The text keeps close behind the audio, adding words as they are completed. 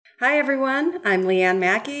Hi everyone, I'm Lee Anne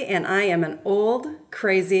Maki and I am an old,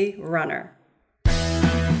 crazy runner.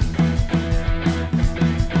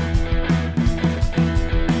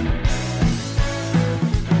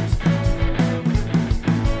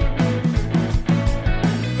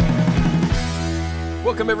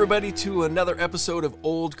 Welcome everybody to another episode of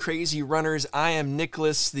Old Crazy Runners. I am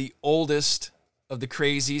Nicholas, the oldest of the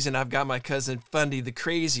crazies, and I've got my cousin Fundy, the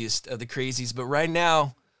craziest of the crazies. But right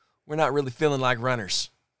now, we're not really feeling like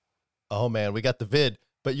runners. Oh man, we got the vid,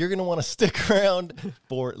 but you're going to want to stick around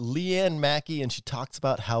for Lee Anne Maki, and she talks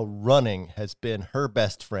about how running has been her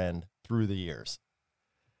best friend through the years.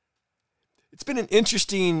 It's been an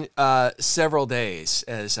interesting several days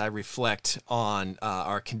as I reflect on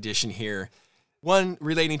our condition here. One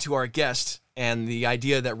relating to our guest and the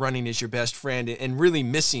idea that running is your best friend and really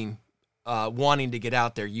missing wanting to get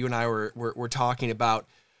out there. You and I were talking about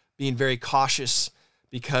being very cautious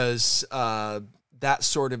because that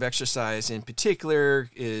sort of exercise in particular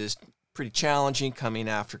is pretty challenging coming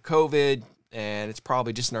after COVID, and it's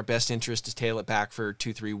probably just in our best interest to tail it back for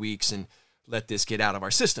 2-3 weeks and let this get out of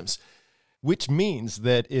our systems. Which means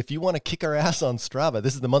that if you want to kick our ass on Strava,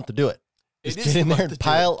 this is the month to do it. Just get in there and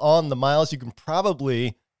pile on the miles. You can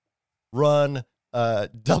probably run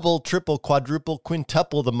double, triple, quadruple,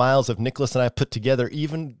 quintuple the miles of Nicholas and I put together,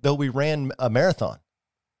 even though we ran a marathon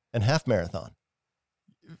and half marathon.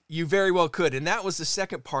 You very well could. And that was the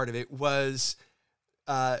second part of it, was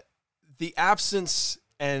the absence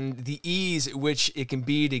and the ease at which it can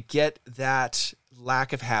be to get that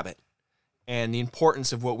lack of habit and the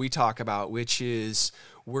importance of what we talk about, which is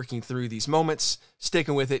working through these moments,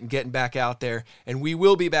 sticking with it and getting back out there. And we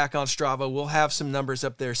will be back on Strava. We'll have some numbers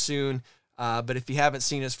up there soon. But if you haven't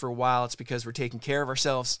seen us for a while, it's because we're taking care of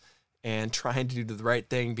ourselves and trying to do the right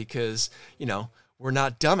thing because, you know, we're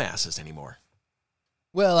not dumbasses anymore.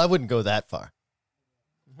 Well, I wouldn't go that far.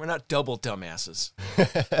 We're not double dumbasses.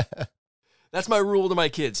 That's my rule to my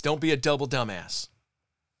kids. Don't be a double dumbass.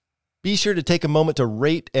 Be sure to take a moment to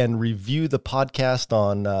rate and review the podcast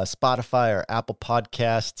on Spotify or Apple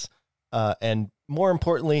Podcasts. And more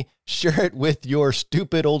importantly, share it with your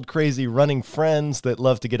stupid, old, crazy running friends that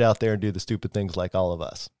love to get out there and do the stupid things like all of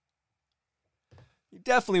us. You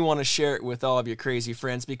definitely want to share it with all of your crazy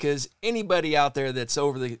friends because anybody out there that's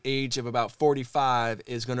over the age of about 45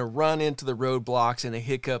 is going to run into the roadblocks and the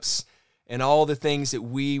hiccups and all the things that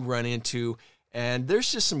we run into. And there's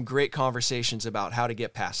just some great conversations about how to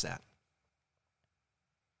get past that.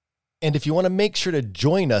 And if you want to make sure to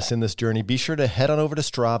join us in this journey, be sure to head on over to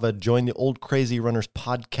Strava, join the Old Crazy Runners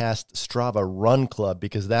podcast Strava Run Club,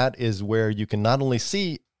 because that is where you can not only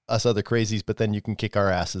see us other crazies, but then you can kick our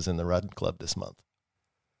asses in the Run Club this month.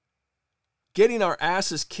 Getting our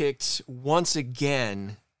asses kicked once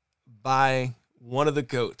again by one of the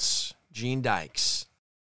GOATs, Gene Dykes.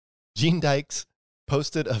 Gene Dykes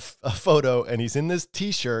posted a photo, and he's in this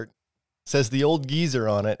T-shirt, says the old geezer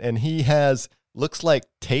on it, and he has, looks like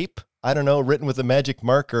tape, I don't know, written with a magic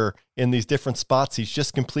marker in these different spots. He's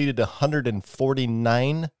just completed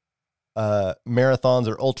 149 marathons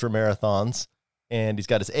or ultra marathons, and he's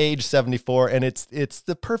got his age, 74, and it's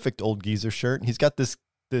the perfect old geezer shirt. He's got this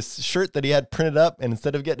shirt that he had printed up, and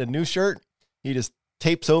instead of getting a new shirt, he just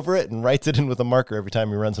tapes over it and writes it in with a marker every time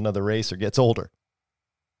he runs another race or gets older.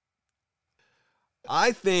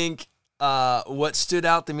 I think what stood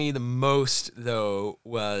out to me the most, though,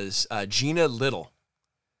 was Gina Little,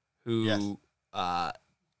 who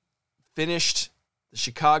finished the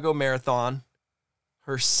Chicago Marathon,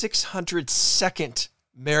 her 602nd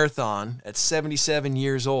marathon at 77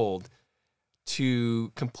 years old,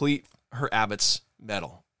 to complete her Abbott's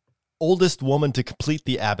medal. Oldest woman to complete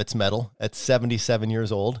the Abbott's medal at 77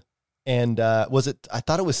 years old. And I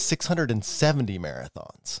thought it was 670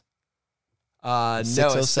 marathons. No, it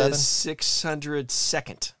says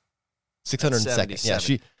 602nd. 602nd.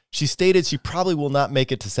 Yeah, she stated she probably will not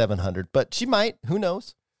make it to 700, but she might. Who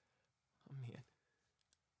knows?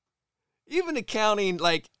 Even accounting,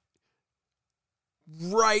 like,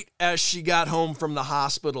 right as she got home from the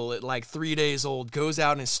hospital at like 3 days old, goes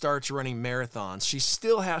out and starts running marathons. She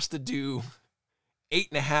still has to do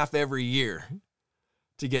 8.5 every year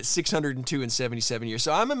to get 602 in 77 years.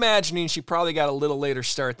 So I'm imagining she probably got a little later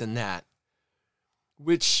start than that,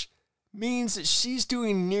 which means that she's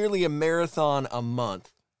doing nearly a marathon a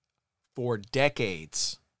month for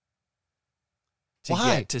decades to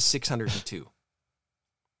get to 602.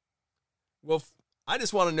 Well, I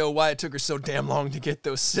just want to know why it took her so damn long to get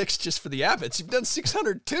those 6 just for the Abbotts. You've done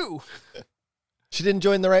 602. She didn't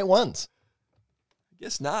join the right ones. I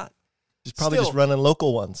guess not. She's probably just running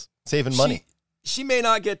local ones, saving money. She may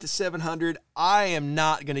not get to 700. I am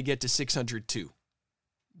not going to get to 602.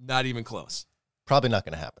 Not even close. Probably not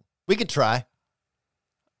going to happen. We could try.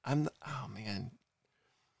 Oh man.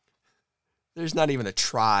 There's not even a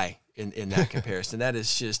try in that comparison. That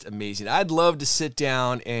is just amazing. I'd love to sit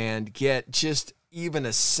down and get just even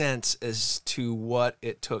a sense as to what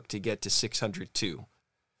it took to get to 602.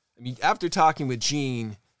 I mean, after talking with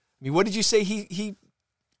Gene, I mean, what did you say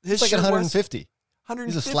his like 150. 150.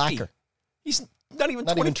 He's a slacker. He's not even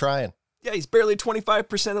even trying. Yeah, he's barely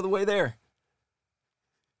 25% of the way there.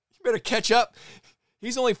 You better catch up.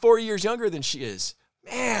 He's only 4 years younger than she is.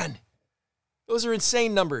 Man, those are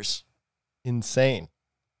insane numbers. Insane.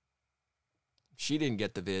 She didn't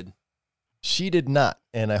get the vid. She did not,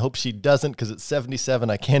 and I hope she doesn't, because at 77,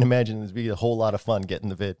 I can't imagine it'd be a whole lot of fun getting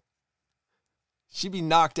the vid. She'd be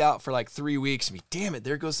knocked out for like 3 weeks and be, damn it,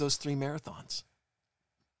 there goes those 3 marathons.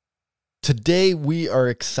 Today, we are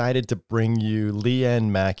excited to bring you Lee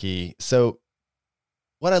Anne Maki. So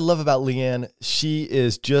what I love about Lee Anne, she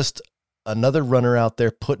is just another runner out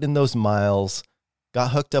there putting in those miles,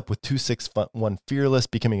 got hooked up with 261 Fearless,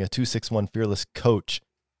 becoming a 261 Fearless coach.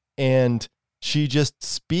 And she just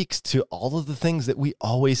speaks to all of the things that we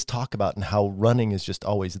always talk about and how running is just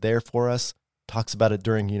always there for us. Talks about it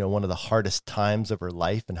during, one of the hardest times of her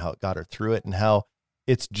life and how it got her through it and how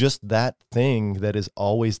it's just that thing that is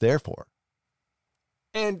always there for her.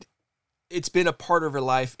 And it's been a part of her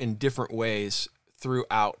life in different ways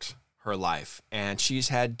throughout her life. And she's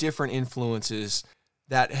had different influences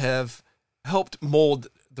that have helped mold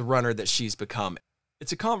the runner that she's become.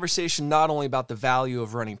 It's a conversation not only about the value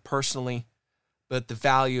of running personally, but the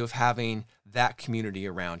value of having that community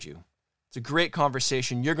around you. It's a great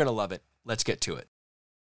conversation. You're going to love it. Let's get to it.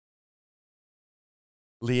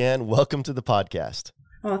 Lee Anne, welcome to the podcast.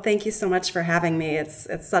 Well, thank you so much for having me. It's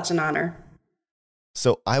such an honor.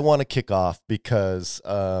 So I want to kick off because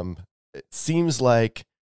it seems like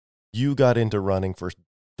you got into running for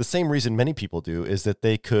the same reason many people do, is that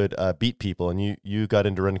they could beat people, and you got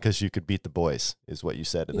into running because you could beat the boys, is what you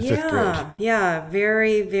said in the 5th grade. Yeah,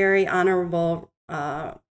 very, very honorable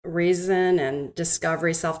reason and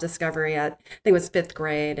self-discovery at, I think it was 5th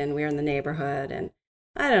grade, and we were in the neighborhood, and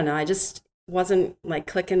I don't know, I just wasn't like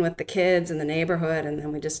clicking with the kids in the neighborhood, and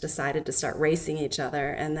then we just decided to start racing each other,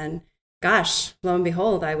 and then gosh, lo and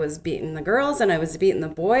behold, I was beating the girls and I was beating the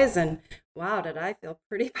boys, and wow, did I feel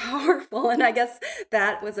pretty powerful. And I guess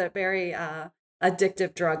that was a very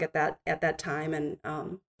addictive drug at that time, and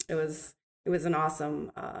it was an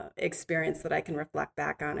awesome experience that I can reflect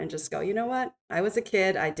back on and just go, you know what? I was a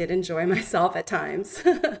kid. I did enjoy myself at times.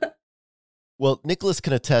 Well, Nicholas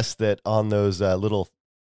can attest that on those little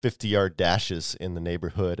 50-yard dashes in the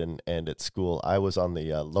neighborhood and at school, I was on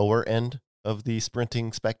the lower end of the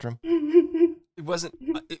sprinting spectrum.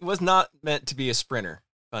 It was not meant to be a sprinter,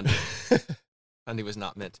 Bundy. Bundy was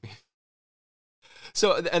not meant to be.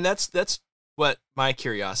 So, and that's what my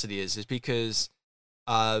curiosity is because,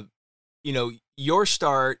 your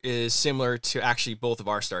start is similar to actually both of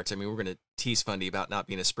our starts. I mean, we're going to tease Fundy about not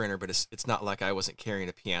being a sprinter, but it's not like I wasn't carrying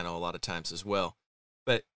a piano a lot of times as well.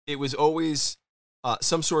 But it was always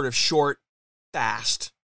some sort of short,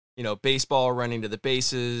 fast, baseball, running to the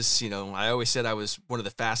bases. I always said I was one of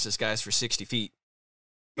the fastest guys for 60 feet.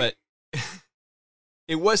 But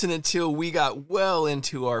it wasn't until we got well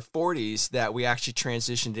into our 40s that we actually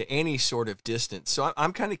transitioned to any sort of distance. So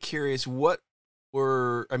I'm kind of curious,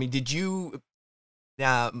 did you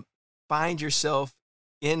find yourself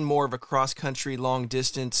in more of a cross-country long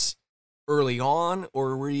distance early on,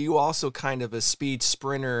 or were you also kind of a speed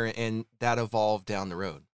sprinter and that evolved down the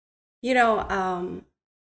road?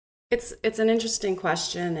 It's an interesting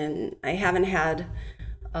question, and I haven't had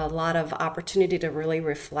a lot of opportunity to really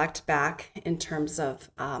reflect back in terms of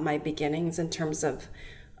my beginnings, in terms of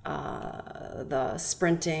the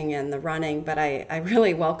sprinting and the running, but I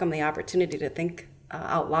really welcome the opportunity to think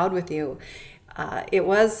out loud with you. It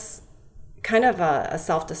was kind of a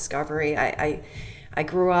self-discovery. I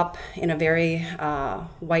grew up in a very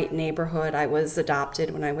white neighborhood. I was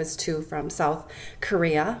adopted when I was 2 from South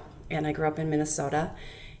Korea, and I grew up in Minnesota.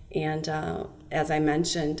 And as I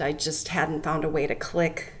mentioned, I just hadn't found a way to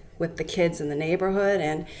click with the kids in the neighborhood.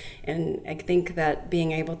 And I think that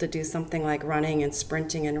being able to do something like running and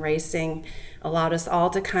sprinting and racing allowed us all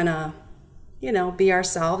to kind of, be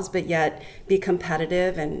ourselves, but yet be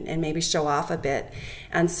competitive and maybe show off a bit.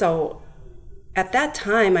 And so at that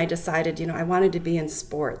time, I decided, I wanted to be in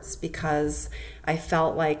sports because I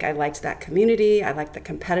felt like I liked that community. I liked the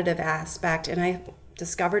competitive aspect. And I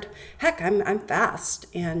discovered, heck, I'm fast.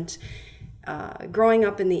 And growing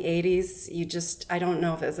up in the 80s, I don't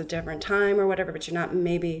know if it was a different time or whatever, but you're not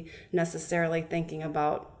maybe necessarily thinking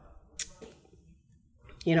about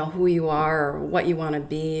who you are or what you want to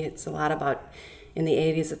be. It's a lot about, in the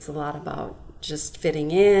 80s, it's a lot about just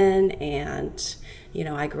fitting in. And,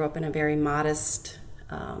 I grew up in a very modest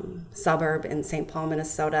suburb in St. Paul,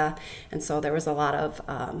 Minnesota. And so there was a lot of,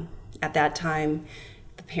 at that time,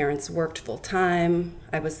 the parents worked full time.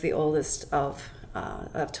 I was the oldest of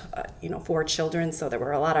 4 children. So there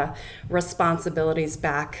were a lot of responsibilities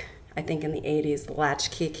back, I think, in the 80s, the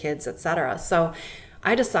latchkey kids, et cetera. So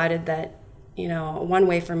I decided that, one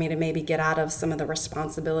way for me to maybe get out of some of the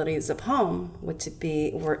responsibilities of home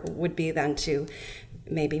would be then to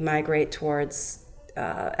maybe migrate towards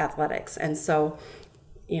athletics. And so,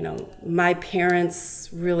 my parents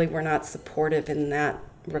really were not supportive in that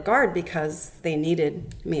regard because they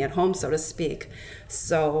needed me at home, so to speak.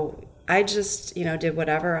 So I just, did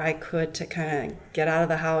whatever I could to kind of get out of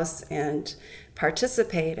the house and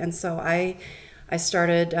participate. And so I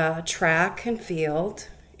started track and field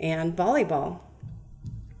and volleyball.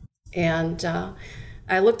 And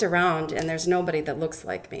I looked around and there's nobody that looks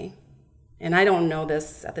like me. And I don't know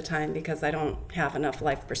this at the time because I don't have enough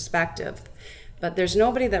life perspective, but there's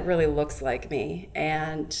nobody that really looks like me.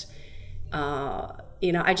 And,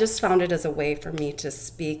 I just found it as a way for me to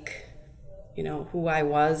speak, who I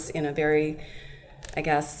was in a very, I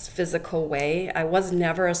guess, physical way. I was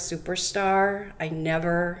never a superstar. I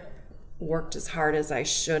never worked as hard as I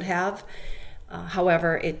should have.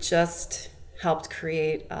 However, it just helped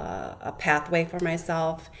create a pathway for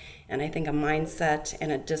myself, and I think a mindset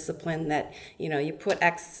and a discipline that, you put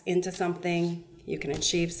X into something, you can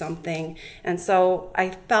achieve something. And so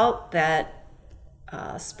I felt that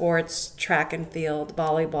sports, track and field,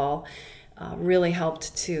 volleyball, really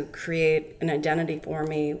helped to create an identity for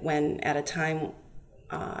me when at a time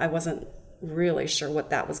I wasn't really sure what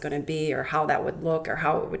that was going to be or how that would look or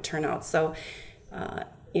how it would turn out. So,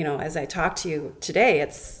 as I talk to you today,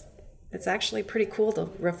 it's actually pretty cool to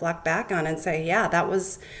reflect back on and say, yeah,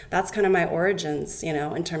 that's kind of my origins,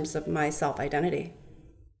 in terms of my self-identity.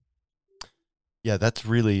 Yeah, that's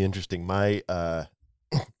really interesting. My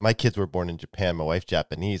my kids were born in Japan. My wife's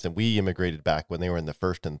Japanese, and we immigrated back when they were in the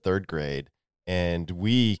 1st and 3rd grade. And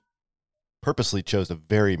we purposely chose a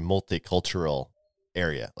very multicultural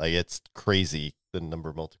area. Like, it's crazy, the number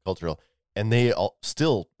of multicultural. And they all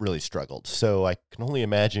still really struggled. So I can only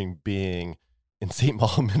imagine being in St.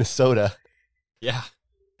 Paul, Minnesota, Yeah.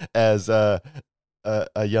 as a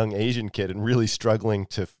young Asian kid and really struggling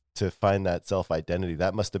to find that self-identity.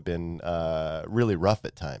 That must have been really rough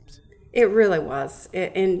at times. It really was.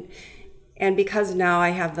 And because now I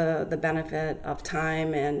have the benefit of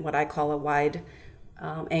time and what I call a wide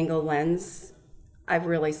angle lens, I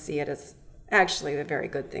really see it as actually a very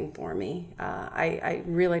good thing for me. I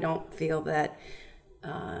really don't feel that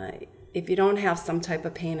if you don't have some type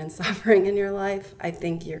of pain and suffering in your life, I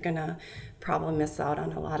think you're going to probably miss out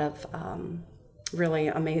on a lot of really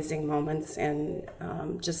amazing moments and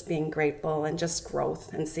just being grateful and just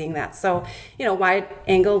growth and seeing that. So, wide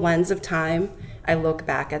angle lens of time, I look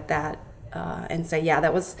back at that and say, yeah,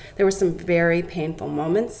 there were some very painful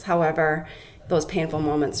moments. However, those painful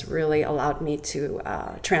moments really allowed me to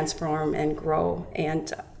transform and grow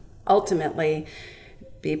and ultimately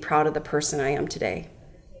be proud of the person I am today.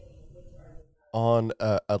 On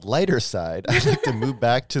a lighter side, I'd like to move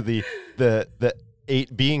back to the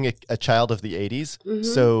being a child of the 80s. Mm-hmm.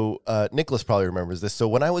 So Nicholas probably remembers this. So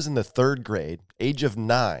when I was in the 3rd grade, age of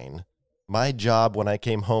 9, my job when I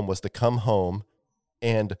came home was to come home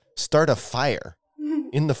and start a fire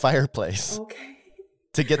in the fireplace. Okay.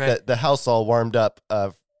 To get the house all warmed up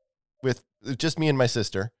with just me and my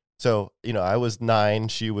sister. So, I was 9,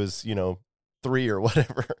 she was, 3 or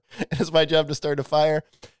whatever. And it's my job to start a fire.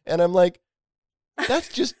 And I'm like, that's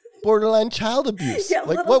just borderline child abuse. Yeah,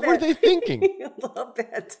 like, what were they thinking? A little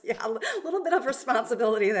bit. Yeah, a little bit of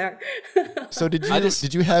responsibility there. So did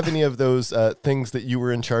you have any of those things that you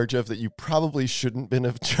were in charge of that you probably shouldn't been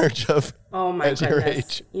in charge of? Oh my at your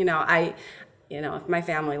age? If my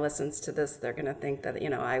family listens to this, they're going to think that,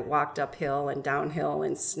 I walked uphill and downhill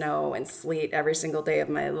in snow and sleet every single day of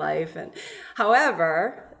my life. And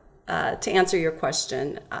however, to answer your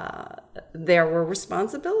question, there were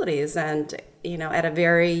responsibilities. And, at a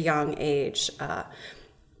very young age,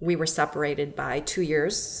 we were separated by 2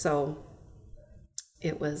 years. So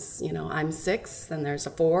it was, I'm 6, then there's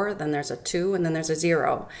a 4, then there's a 2, and then there's a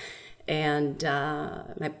 0. And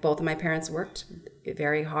both of my parents worked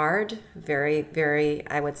very hard, very, very,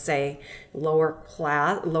 I would say, lower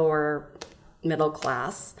middle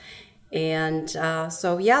class. And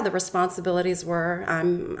so, yeah, the responsibilities were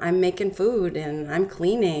I'm making food and I'm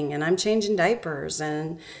cleaning and I'm changing diapers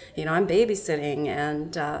and, I'm babysitting.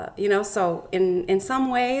 And, so in some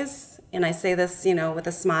ways, and I say this, with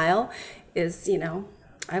a smile, is,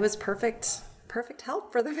 I was perfect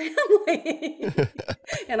help for the family.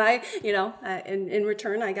 And in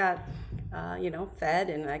return, I got, fed,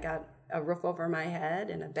 and I got a roof over my head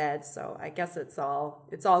and a bed. So I guess it's all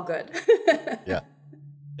good. Yeah.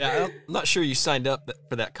 Yeah, I'm not sure you signed up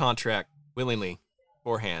for that contract willingly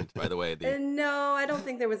beforehand, by the way. No, I don't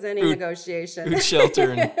think there was any negotiation. Food,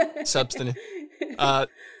 shelter, and substance.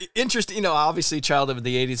 Interesting, obviously child of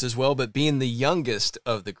the 80s as well, but being the youngest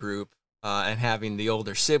of the group and having the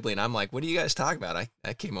older sibling, I'm like, what do you guys talk about?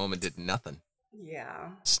 I came home and did nothing.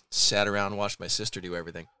 Yeah. Sat around and watched my sister do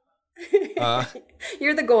everything.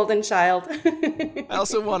 You're the golden child. I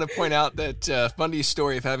also want to point out that Fundy's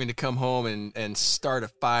story of having to come home and start a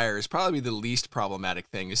fire is probably the least problematic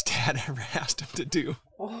thing his dad ever asked him to do.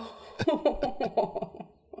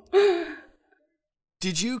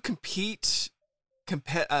 Did you compete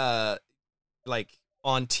like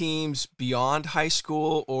on teams beyond high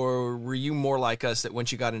school, or were you more like us that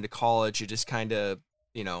once you got into college, you just kind of,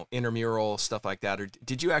 intramural stuff like that? Or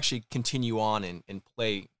did you actually continue on and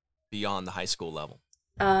play beyond the high school level?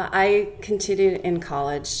 I continued in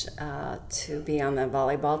college to be on the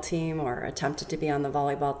volleyball team, or attempted to be on the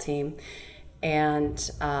volleyball team, and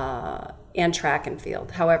track and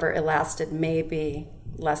field. However, it lasted maybe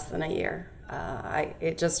less than a year.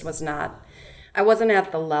 It just was not. I wasn't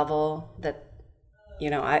at the level that,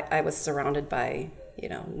 I was surrounded by,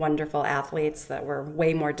 wonderful athletes that were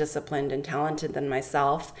way more disciplined and talented than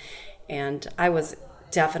myself, and I was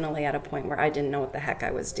definitely at a point where I didn't know what the heck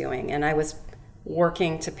I was doing, and I was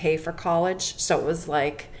working to pay for college. So it was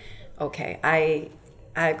like, okay,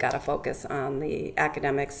 I've got to focus on the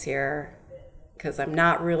academics here, because I'm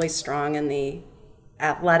not really strong in the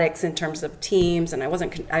athletics in terms of teams, and I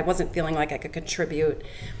wasn't feeling like I could contribute,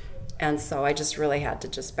 and so I just really had to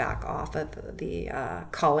just back off of the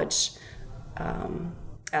college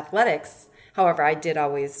athletics. However, I did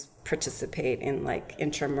always participate in like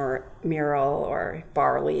intramural or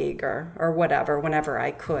bar league or whatever whenever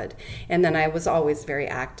I could, and then I was always very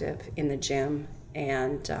active in the gym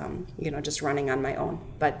and just running on my own.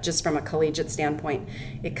 But just from a collegiate standpoint,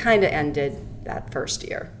 it kind of ended that first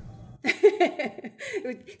year.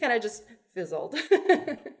 It kind of just fizzled.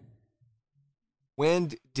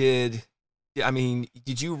 Did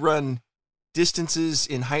you run distances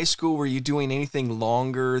in high school? Were you doing anything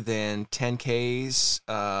longer than 10Ks?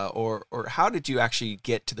 Or how did you actually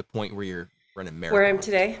get to the point where you're running marathons? Where I am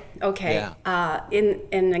today? Okay. Yeah.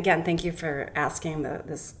 And again, thank you for asking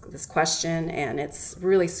this question, and it's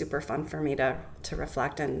really super fun for me to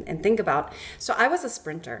reflect and think about. So I was a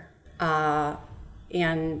sprinter,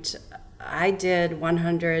 and I did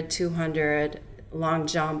 100, 200, long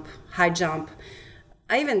jump, high jump.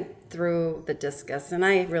 I even threw the discus, and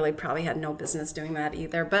I really probably had no business doing that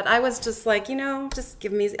either. But I was just like, just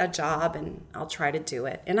give me a job and I'll try to do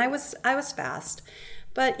it. And I was fast,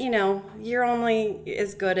 but you're only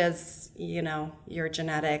as good as your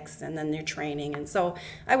genetics and then your training. And so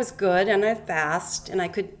I was good and I fast and I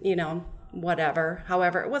could whatever.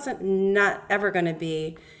 However, it wasn't not ever going to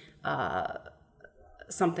be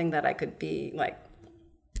something that I could be like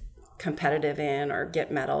competitive in or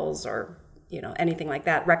get medals or anything like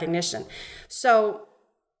that, recognition. So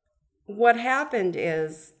what happened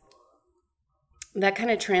is that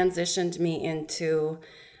kind of transitioned me into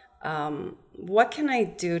what can I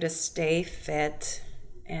do to stay fit?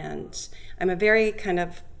 And I'm a very kind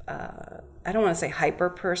of, I don't want to say hyper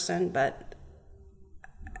person, but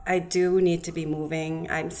I do need to be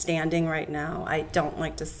moving. I'm standing right now. I don't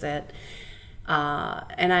like to sit.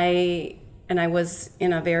 And I was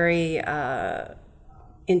in a very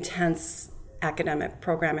intense academic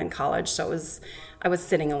program in college, so I was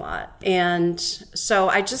sitting a lot, and so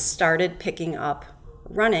I just started picking up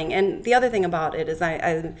running. And the other thing about it is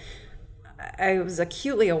I was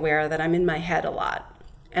acutely aware that I'm in my head a lot,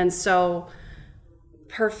 and so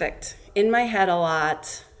perfect in my head a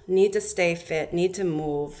lot. Need to stay fit, need to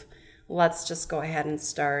move. Let's just go ahead and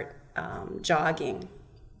start jogging.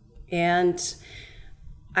 And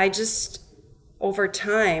I just over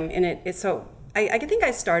time, and I think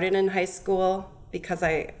I started in high school because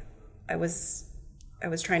I was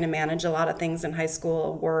trying to manage a lot of things in high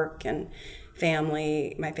school, work and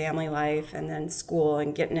family, my family life, and then school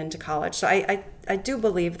and getting into college. So I do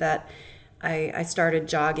believe that I started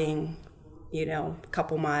jogging, a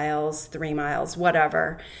couple miles, 3 miles,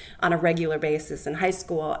 whatever, on a regular basis in high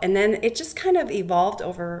school. And then it just kind of evolved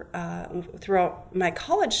over throughout my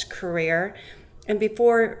college career. And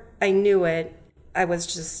before I knew it,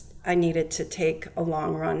 I needed to take a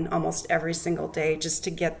long run almost every single day just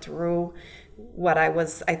to get through what I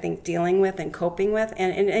was, I think, dealing with and coping with.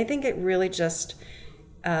 And I think it really just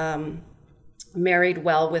married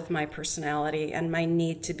well with my personality and my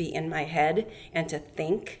need to be in my head and to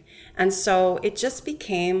think. And so it just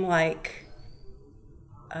became like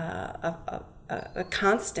a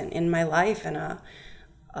constant in my life, and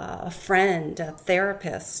a friend, a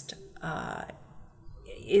therapist.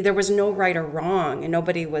 There was no right or wrong, and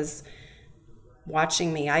nobody was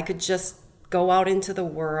watching me. I could just go out into the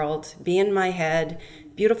world, be in my head,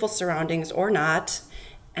 beautiful surroundings or not,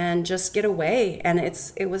 and just get away. And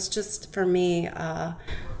it was just, for me, I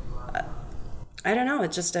don't know,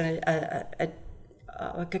 it's just like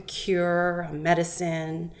a cure, a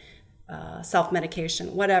medicine,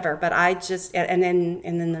 self-medication, whatever. But I just, and then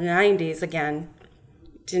in the 90s, again,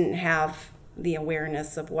 didn't have the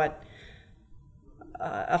awareness of what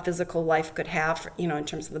a physical life could have, in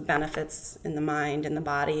terms of the benefits in the mind and the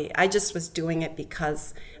body. I just was doing it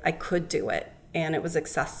because I could do it, and it was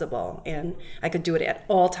accessible, and I could do it at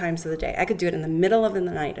all times of the day. I could do it in the middle of the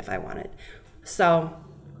night if I wanted. So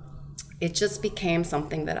it just became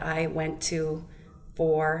something that I went to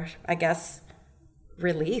for, I guess,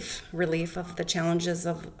 relief of the challenges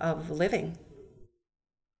of living.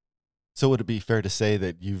 So would it be fair to say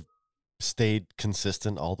that you've stayed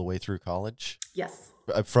consistent all the way through college? Yes.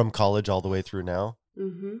 From college all the way through now?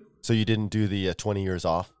 Mm-hmm. So you didn't do the 20 years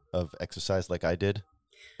off of exercise like I did?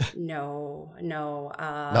 No.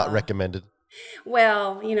 Not recommended?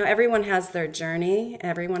 Well, everyone has their journey.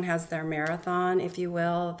 Everyone has their marathon, if you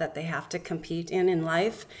will, that they have to compete in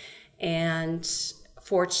life. And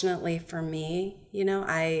fortunately for me,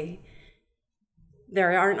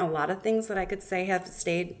 there aren't a lot of things that I could say have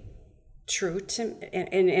stayed true to,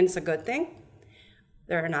 and it's a good thing.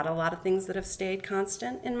 There are not a lot of things that have stayed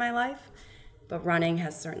constant in my life, but running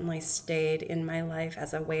has certainly stayed in my life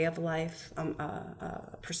as a way of life,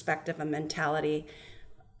 a perspective, a mentality.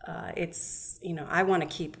 It's, I want to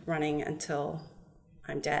keep running until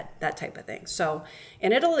I'm dead, that type of thing. So,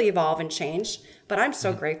 and it'll evolve and change, but I'm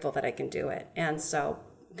so grateful that I can do it. And so,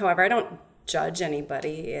 however, I don't judge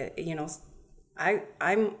anybody.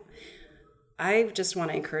 I just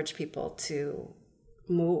want to encourage people to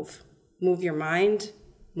move your mind,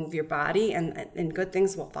 move your body, and good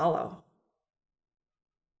things will follow.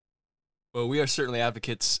 Well, we are certainly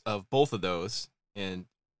advocates of both of those, and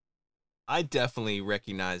I definitely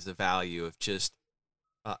recognize the value of just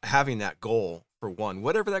having that goal, for one,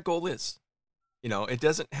 whatever that goal is. It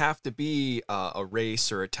doesn't have to be a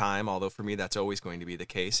race or a time, although for me that's always going to be the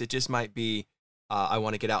case. It just might be I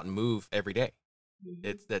want to get out and move every day.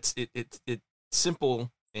 Mm-hmm. It's simple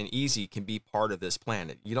and easy can be part of this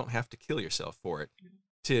plan. You don't have to kill yourself for it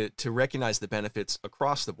to recognize the benefits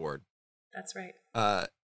across the board. That's right.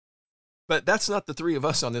 But that's not the three of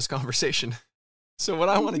us on this conversation. So what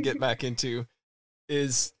I want to get back into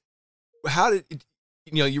is how did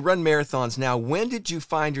you run marathons now? When did you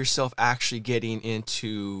find yourself actually getting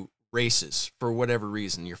into races for whatever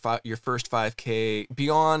reason? Your first 5K,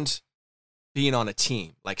 beyond being on a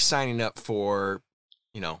team, like signing up for,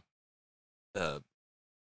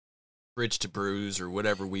 Bridge to Bruise or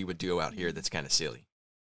whatever we would do out here that's kind of silly.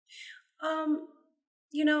 I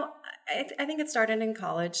think it started in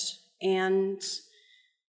college, and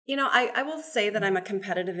I will say that I'm a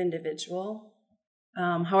competitive individual.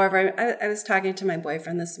 However, I was talking to my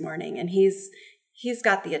boyfriend this morning, and he's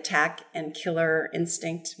got the attack and killer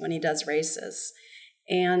instinct when he does races.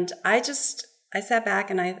 And I sat back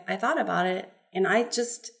and I thought about it, and I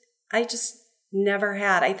just never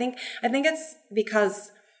had. I think it's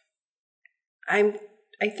because I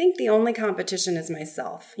think the only competition is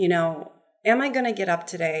myself. Am I going to get up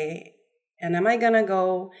today, and am I going to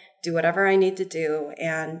go do whatever I need to do?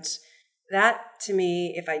 And that, to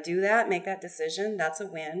me, if I do that, make that decision, that's a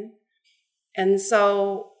win. And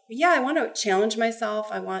so, I want to challenge myself.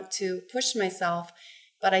 I want to push myself.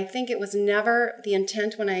 But I think it was never the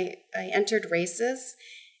intent when I entered races.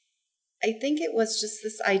 I think it was just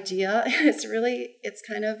this idea. It's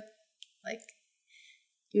kind of like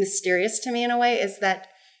mysterious to me in a way, is that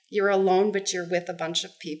you're alone, but you're with a bunch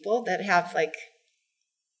of people that have like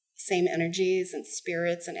same energies and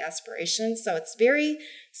spirits and aspirations. So it's very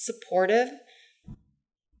supportive,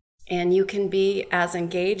 and you can be as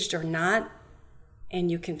engaged or not,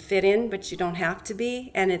 and you can fit in, but you don't have to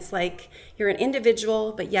be. And it's like you're an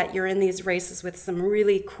individual, but yet you're in these races with some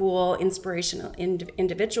really cool, inspirational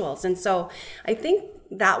individuals. And so I think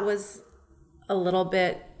that was a little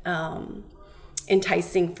bit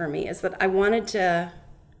enticing for me, is that I wanted to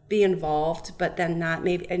be involved, but then not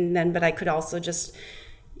maybe, but I could also just,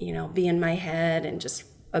 be in my head and just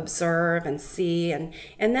observe and see, and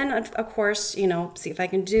then of course, see if I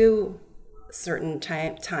can do certain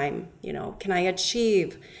time, can I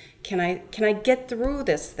achieve? Can I get through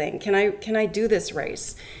this thing? Can I do this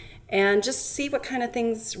race? And just see what kind of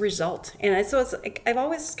things result. And so it's like, I've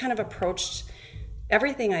always kind of approached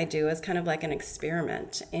everything I do as kind of like an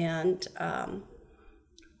experiment, and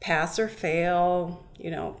pass or fail,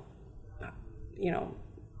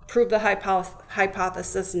 prove the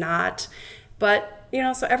hypothesis not. But,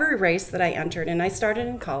 so every race that I entered, and I started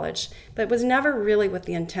in college, but it was never really with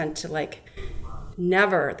the intent to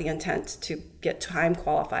never the intent to get time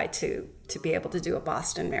qualified to be able to do a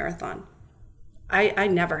Boston Marathon. I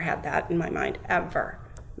never had that in my mind, ever.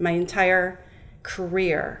 My entire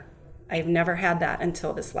career, I've never had that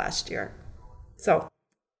until this last year. So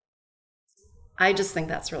I just think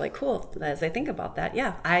that's really cool. As I think about that,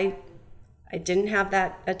 yeah, I didn't have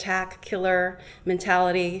that attack killer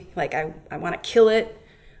mentality. Like I want to kill it.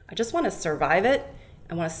 I just want to survive it.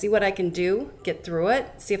 I want to see what I can do, get through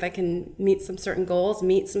it, see if I can meet some certain goals,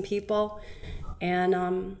 meet some people,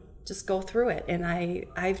 and just go through it. And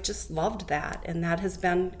I've just loved that. And that has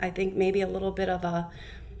been, I think, maybe a little bit of a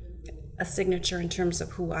signature in terms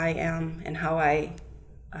of who I am and how I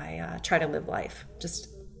try to live life. Just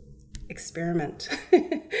experiment,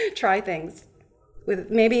 try things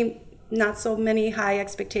with maybe not so many high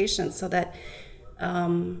expectations, so that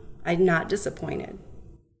I'm not disappointed.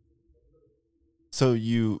 So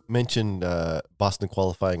you mentioned Boston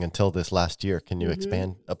qualifying until this last year. Can you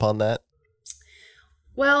expand upon that?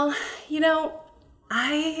 Well,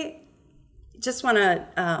 I just want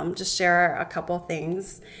to just share a couple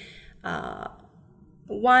things.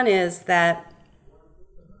 One is that,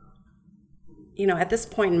 at this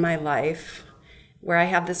point in my life, where I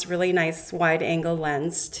have this really nice wide angle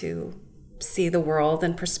lens to see the world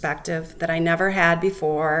in perspective that I never had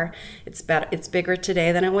before. It's bigger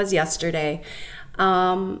today than it was yesterday.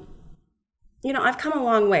 I've come a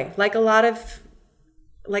long way. Like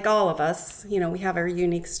all of us, we have our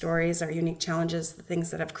unique stories, our unique challenges, the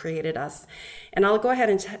things that have created us. And I'll go ahead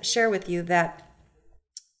and share with you that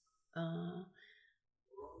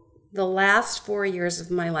the last 4 years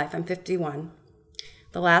of my life, I'm 51,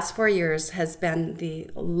 the last 4 years has been the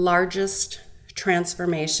largest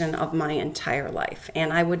transformation of my entire life.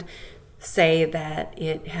 And I would say that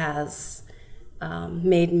it has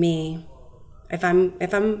made me, if I'm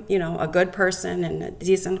a good person and a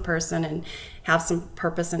decent person and have some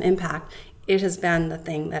purpose and impact, it has been the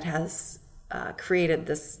thing that has created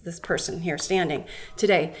this person here standing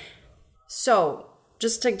today. So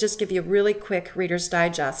just to give you a really quick Reader's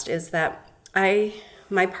Digest is that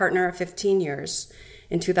my partner of 15 years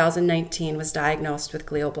in 2019 was diagnosed with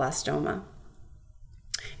glioblastoma.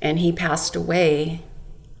 And he passed away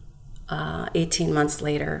 18 months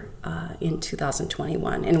later in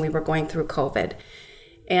 2021, and we were going through COVID.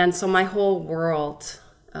 And so my whole world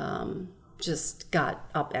just got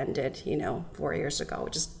upended, 4 years ago,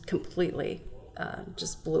 just completely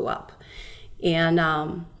just blew up. And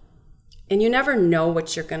you never know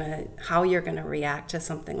how you're gonna react to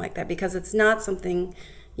something like that, because it's not something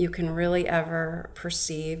you can really ever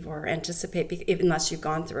perceive or anticipate unless you've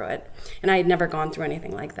gone through it. And I had never gone through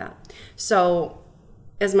anything like that. So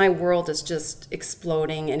as my world is just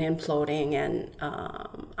exploding and imploding, and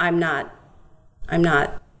I'm not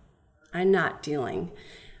dealing.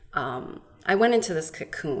 I went into this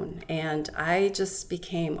cocoon, and I just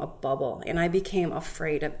became a bubble, and I became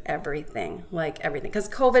afraid of everything, because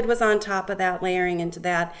COVID was on top of that, layering into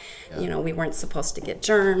that. Yeah. We weren't supposed to get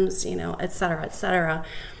germs, et cetera, et cetera.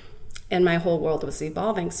 And my whole world was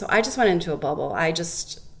evolving. So I just went into a bubble. I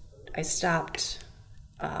stopped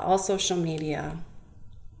all social media.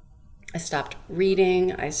 I stopped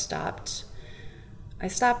reading. I stopped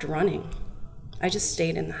running. I just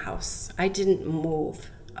stayed in the house. I didn't move.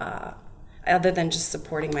 Other than just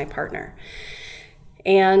supporting my partner,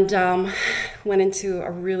 and went into a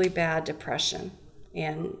really bad depression.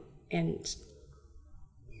 And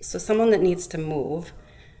so someone that needs to move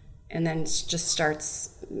and then just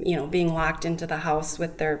starts, being locked into the house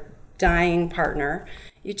with their dying partner,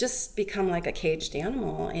 you just become like a caged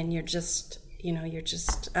animal, and you're just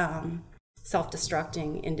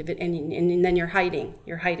self-destructing and then you're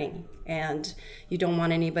hiding, and you don't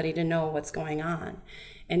want anybody to know what's going on.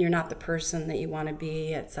 And you're not the person that you want to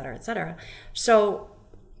be, et cetera, et cetera. So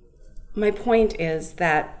my point is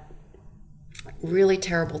that really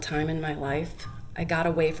terrible time in my life, I got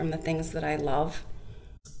away from the things that I love.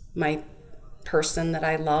 My person that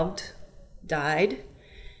I loved died.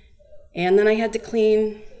 And then I had to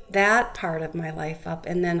clean that part of my life up,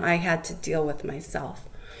 and then I had to deal with myself.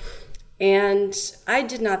 And I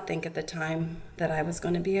did not think at the time that I was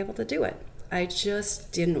going to be able to do it. I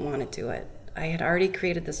just didn't want to do it. I had already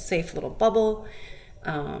created this safe little bubble.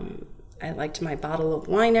 I liked my bottle of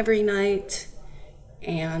wine every night,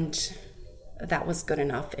 and that was good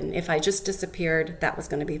enough. And if I just disappeared, that was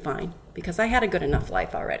going to be fine because I had a good enough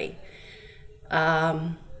life already.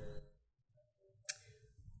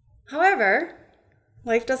 However,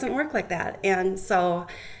 life doesn't work like that. And so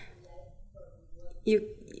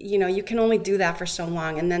you can only do that for so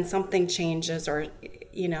long, and then something changes, or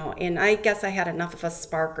and I guess I had enough of a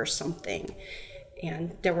spark or something.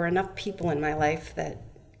 And there were enough people in my life that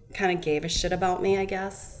kind of gave a shit about me, I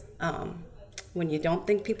guess. When you don't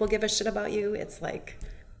think people give a shit about you, it's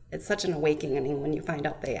such an awakening when you find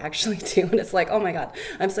out they actually do. And it's like, oh my God,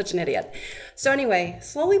 I'm such an idiot. So anyway,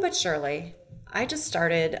 slowly but surely, I just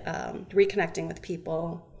started reconnecting with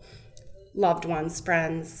people, loved ones,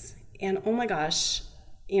 friends, and oh my gosh,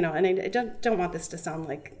 and I don't want this to sound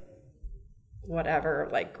like whatever,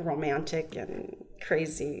 like romantic and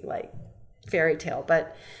crazy, like fairy tale,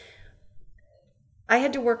 but I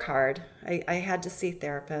had to work hard. I had to see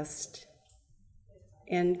therapists,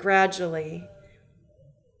 and gradually,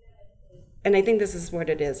 and I think this is what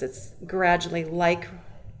it is, it's gradually like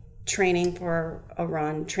training for a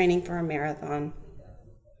run, training for a marathon.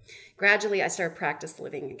 Gradually, I started practice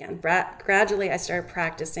living again. Gradually, I started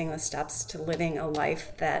practicing the steps to living a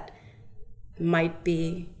life that might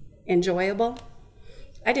be enjoyable.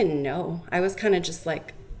 I didn't know. I was kind of just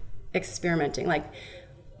like experimenting. Like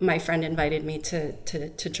my friend invited me to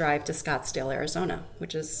drive to Scottsdale, Arizona,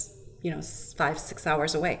 which is 5-6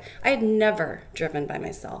 hours away. I had never driven by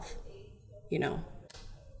myself,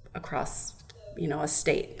 across a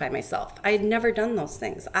state by myself. I had never done those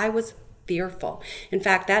things. I was fearful. In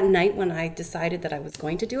fact, that night when I decided that I was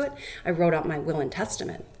going to do it, I wrote out my will and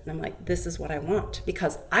testament. And I'm like, this is what I want,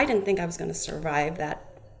 because I didn't think I was going to survive that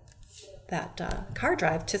car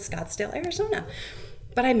drive to Scottsdale, Arizona.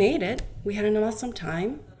 But I made it. We had an awesome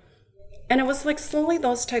time. And it was like slowly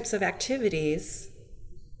those types of activities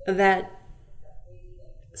that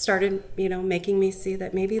started, making me see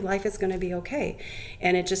that maybe life is going to be okay.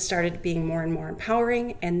 And it just started being more and more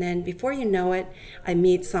empowering. And then before you know it, I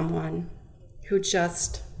meet someone who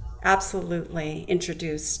just absolutely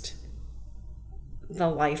introduced the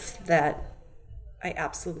life that I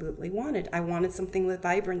absolutely wanted. I wanted something with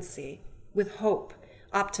vibrancy, with hope,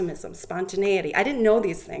 optimism, spontaneity. I didn't know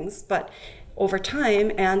these things, but over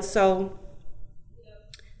time, and so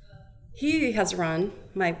he has run,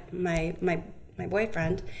 my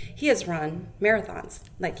boyfriend, he has run marathons.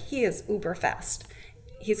 Like, he is uber fast.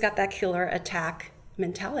 He's got that killer attack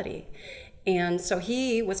mentality. And so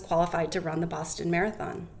he was qualified to run the Boston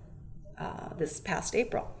Marathon this past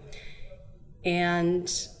April.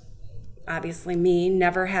 And obviously me,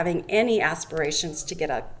 never having any aspirations to get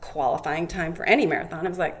a qualifying time for any marathon, I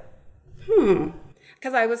was like,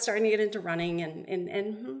 because I was starting to get into running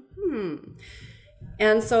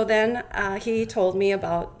and so then he told me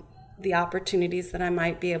about the opportunities that I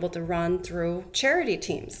might be able to run through charity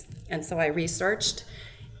teams. And so I researched,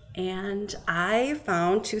 and I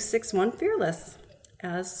found 261 Fearless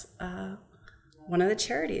as one of the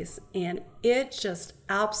charities. And it just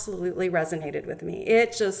absolutely resonated with me.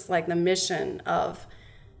 It just, like, the mission of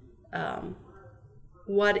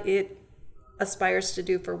what it aspires to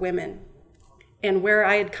do for women and where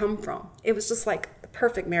I had come from. It was just like the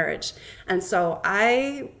perfect marriage. And so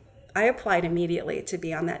I applied immediately to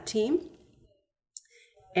be on that team.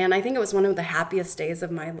 And I think it was one of the happiest days of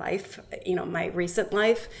my life, my recent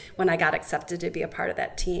life, when I got accepted to be a part of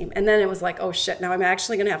that team. And then it was like, oh shit, now I'm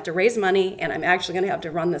actually going to have to raise money, and I'm actually going to have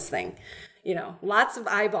to run this thing. Lots of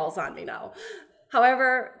eyeballs on me now.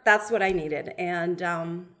 However, that's what I needed. And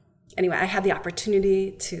anyway, I had the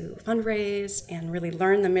opportunity to fundraise and really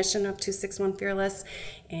learn the mission of 261 Fearless.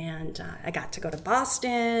 And I got to go to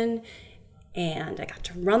Boston, and I got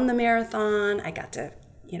to run the marathon. I got to,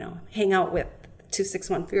 hang out with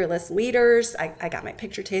 261 Fearless leaders. I got my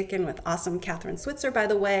picture taken with awesome Catherine Switzer, by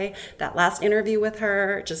the way. That last interview with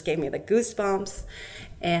her just gave me the goosebumps.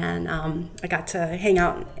 And I got to hang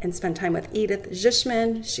out and spend time with Edith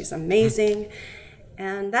Zishman. She's amazing.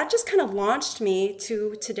 And that just kind of launched me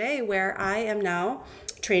to today, where I am now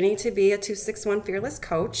training to be a 261 Fearless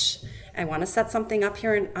coach. I want to set something up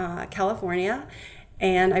here in California.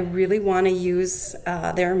 And I really want to use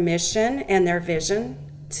their mission and their vision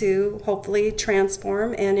to hopefully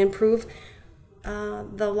transform and improve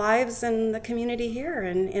the lives and the community here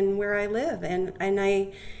and where I live. And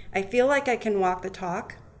I feel like I can walk the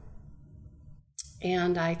talk.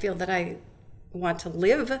 And I feel that I want to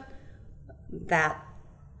live that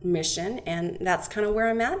mission. And that's kind of where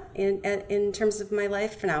I'm at in terms of my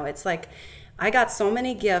life for now. It's like I got so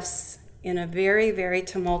many gifts in a very, very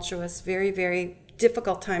tumultuous, very, very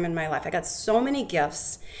difficult time in my life. I got so many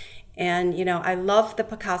gifts. And, I love the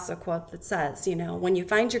Picasso quote that says, when you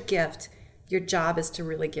find your gift, your job is to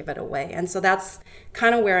really give it away. And so that's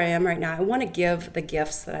kind of where I am right now. I want to give the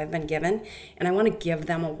gifts that I've been given, and I want to give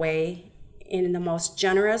them away in the most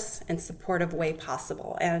generous and supportive way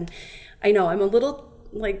possible. And I know I'm a little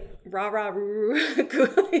like rah rah roo,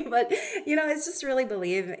 but I just really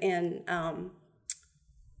believe in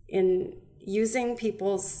using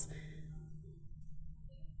people's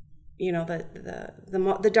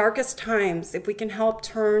the darkest times. If we can help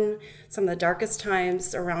turn some of the darkest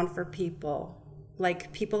times around for people,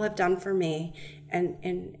 like people have done for me,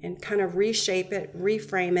 and kind of reshape it,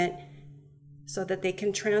 reframe it, so that they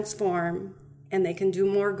can transform and they can do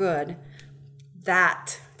more good.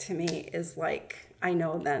 That to me is like, I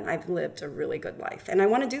know then I've lived a really good life. And I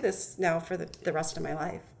want to do this now for the rest of my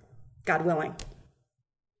life, God willing.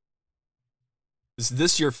 Is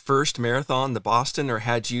this your first marathon, the Boston, or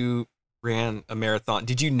had you ran a marathon?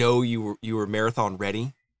 Did you know you were marathon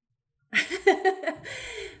ready?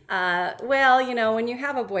 Well, when you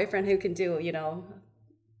have a boyfriend who can do,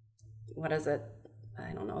 what is it?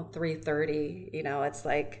 I don't know, 3:30, it's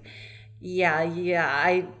like, yeah,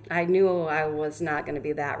 I knew I was not going to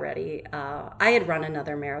be that ready. I had run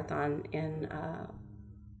another marathon in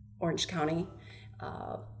Orange County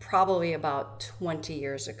probably about 20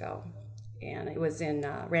 years ago, and it was in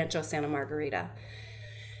Rancho Santa Margarita.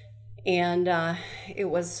 And it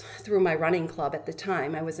was through my running club at the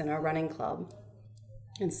time. I was in a running club,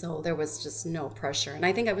 and so there was just no pressure. And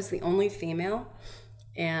I think I was the only female,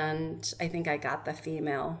 and I think I got the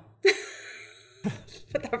female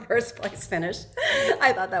for the first place finish.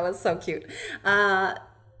 I thought that was so cute. I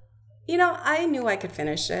knew I could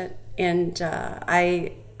finish it, and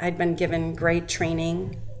I'd been given great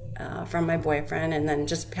training from my boyfriend, and then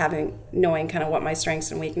just knowing kind of what my strengths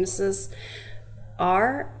and weaknesses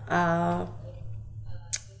are. I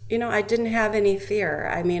didn't have any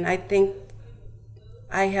fear. I mean, I think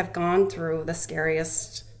I have gone through the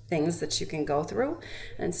scariest things that you can go through,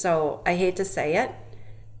 and so I hate to say it,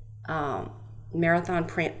 marathon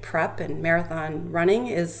prep and marathon running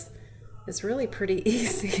is really pretty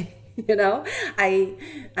easy.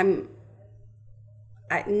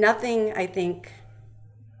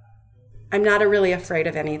 I'm not really afraid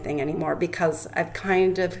of anything anymore, because I've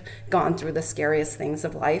kind of gone through the scariest things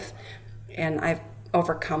of life, and I've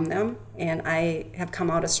overcome them, and I have come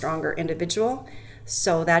out a stronger individual.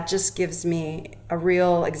 So that just gives me a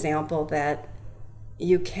real example that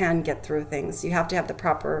you can get through things. You have to have the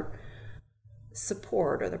proper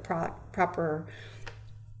support, or the proper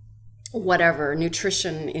whatever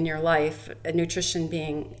nutrition in your life, nutrition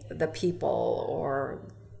being the people or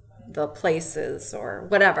the places or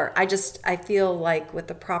whatever. I feel like with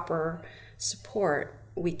the proper support,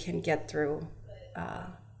 we can get through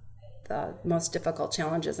the most difficult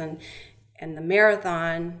challenges. And the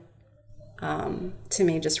marathon, to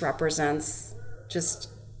me, just represents just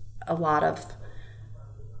a lot of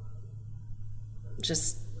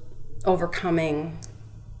just overcoming,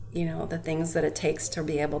 the things that it takes to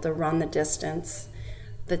be able to run the distance,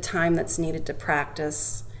 the time that's needed to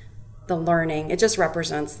practice, the learning. It just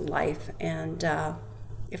represents life. And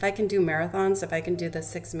if I can do marathons, if I can do the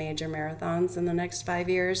 6 major marathons in the next 5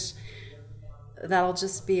 years, that'll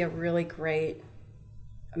just be a really great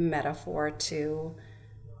metaphor to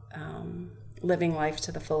living life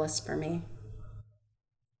to the fullest for me.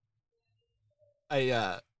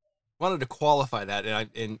 I wanted to qualify that,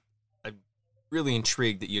 and I'm really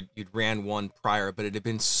intrigued that you'd ran one prior, but it had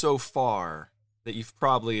been so far that you've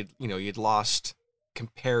probably, you'd lost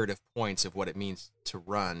comparative points of what it means to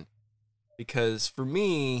run. Because for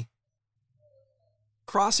me,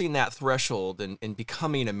 crossing that threshold and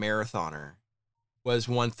becoming a marathoner was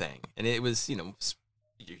one thing, and it was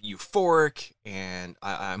euphoric, and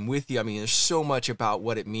I'm with you. I mean, there's so much about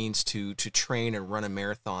what it means to train and run a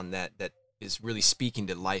marathon that is really speaking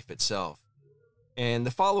to life itself. And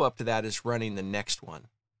the follow-up to that is running the next one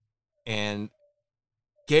and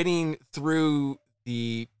getting through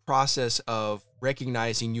the process of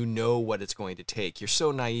recognizing what it's going to take. You're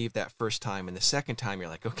so naive that first time, and the second time you're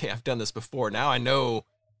like, okay, I've done this before. Now I know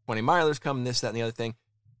 20 milers come, this, that, and the other thing.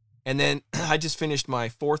 And then I just finished my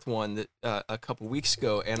fourth one a couple weeks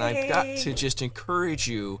ago, and I've got to just encourage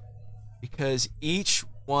you, because each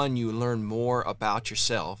one you learn more about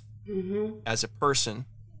yourself as a person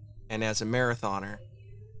and as a marathoner,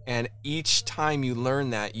 and each time you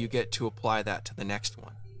learn that, you get to apply that to the next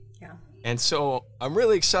one. Yeah. And so I'm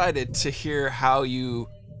really excited to hear how you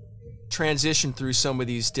transition through some of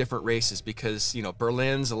these different races because,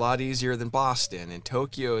 Berlin's a lot easier than Boston, and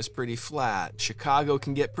Tokyo is pretty flat. Chicago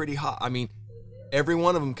can get pretty hot. I mean, every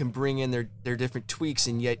one of them can bring in their different tweaks,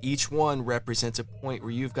 and yet each one represents a point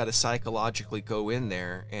where you've got to psychologically go in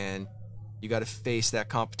there and you got to face that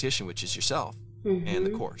competition, which is yourself and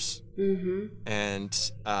the course.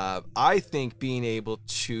 And I think being able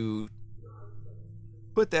to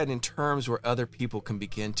put that in terms where other people can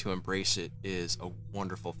begin to embrace it is a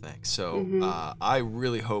wonderful thing. So I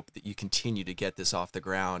really hope that you continue to get this off the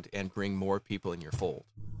ground and bring more people in your fold.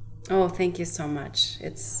 Oh, thank you so much.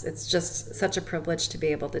 It's just such a privilege to be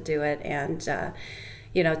able to do it. And, to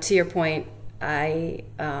your point, I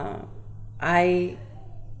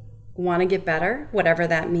want to get better, whatever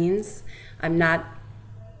that means. I'm not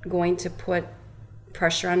going to put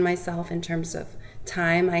pressure on myself in terms of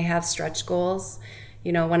time. I have stretch goals.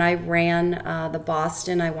 When I ran the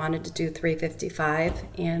Boston, I wanted to do 3:55,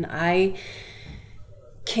 and I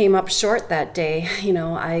came up short that day.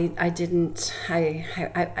 I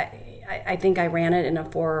think I ran it in a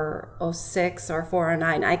 4:06 or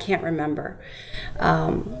 4:09. I can't remember.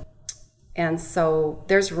 And so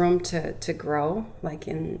there's room to grow, like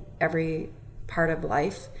in every part of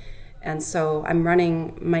life. And so I'm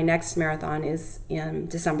running, my next marathon is in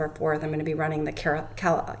December 4th. I'm going to be running the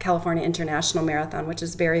California International Marathon, which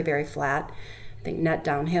is very, very flat. I think net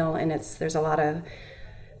downhill, and there's a lot of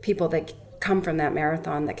people that come from that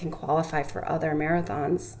marathon that can qualify for other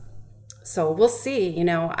marathons. So we'll see.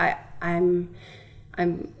 I'm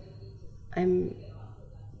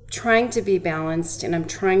trying to be balanced, and I'm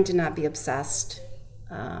trying to not be obsessed,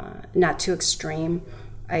 not too extreme.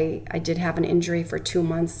 I did have an injury for 2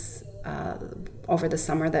 months over the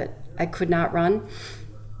summer that I could not run,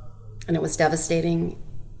 and it was devastating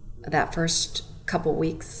that first couple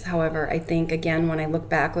weeks. However, I think, again, when I look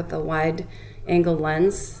back with a wide angle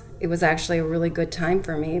lens, it was actually a really good time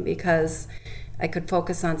for me because I could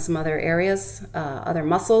focus on some other areas, other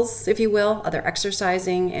muscles, if you will, other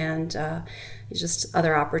exercising, and just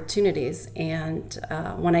other opportunities. And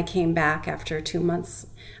when I came back after 2 months,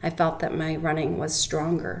 I felt that my running was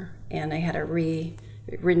stronger, and I had a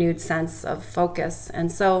renewed sense of focus.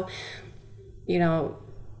 And so,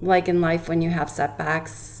 like in life, when you have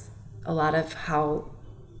setbacks, a lot of how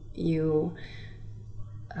you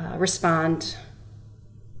respond,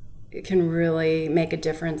 it can really make a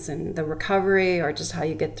difference in the recovery or just how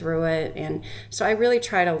you get through it. And so I really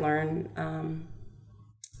try to learn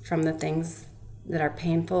from the things that are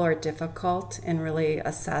painful or difficult and really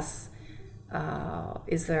assess,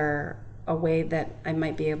 is there a way that I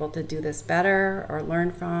might be able to do this better or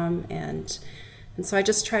learn from? And so I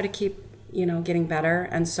just try to keep, getting better.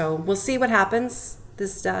 And so we'll see what happens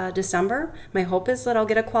this December. My hope is that I'll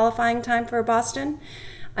get a qualifying time for Boston.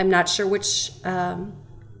 I'm not sure which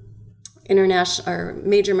international or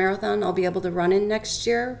major marathon I'll be able to run in next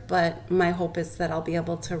year, but my hope is that I'll be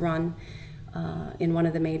able to run in one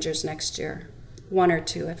of the majors next year. One or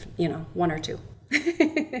two.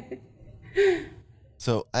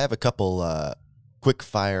 So I have a couple quick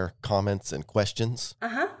fire comments and questions.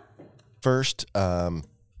 First, I'm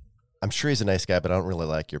sure he's a nice guy, but I don't really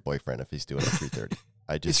like your boyfriend if he's doing a 3:30.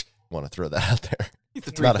 I just want to throw that out there.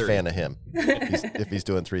 He's not a fan of him if he's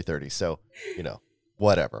doing 3:30. So,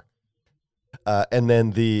 whatever. And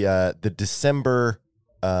then the December,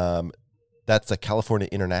 that's a California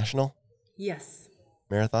International. Yes.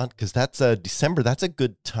 Marathon, because that's December. That's a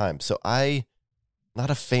good time. So not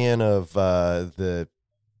a fan of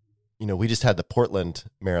we just had the Portland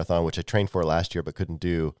Marathon, which I trained for last year but couldn't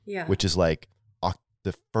do, which is like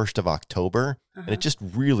the 1st of October, and it just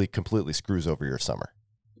really completely screws over your summer.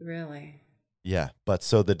 Really? Yeah, but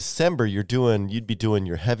so the December you'd be doing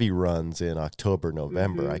your heavy runs in October,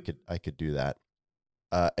 November. I could do that,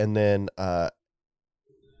 and then.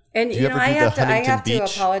 And I have to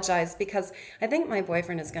apologize because I think my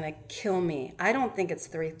boyfriend is going to kill me. I don't think it's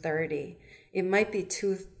 3:30. It might be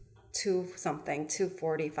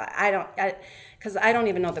 2:45. Because I don't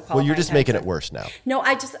even know the qualifying. Well, you're just making it worse now. No,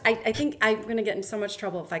 I think I'm going to get in so much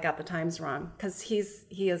trouble if I got the times wrong because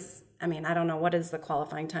he is. I mean, I don't know what is the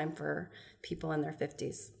qualifying time for people in their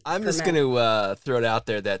 50s. I'm just going to throw it out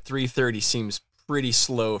there that 3:30 seems pretty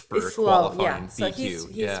slow for qualifying. Yeah. So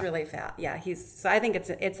BQ. he's really fat. Yeah, so I think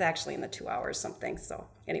it's actually in the 2 hours something. So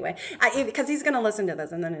anyway, because he's going to listen to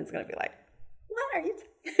this and then it's going to be like, what are you?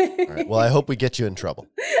 All right. Well, I hope we get you in trouble.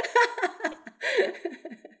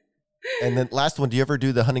 And then last one, do you ever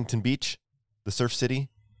do the Huntington Beach, the Surf City?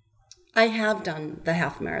 I have done the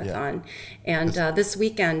half marathon, and this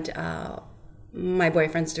weekend my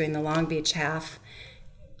boyfriend's doing the Long Beach half.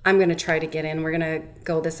 I'm going to try to get in. We're going to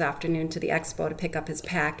go this afternoon to the expo to pick up his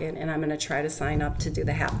packet, and I'm going to try to sign up to do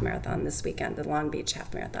the half marathon this weekend, the Long Beach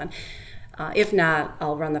half marathon. If not,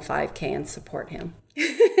 I'll run the 5K and support him.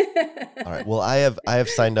 All right. Well, I have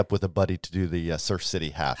signed up with a buddy to do the Surf City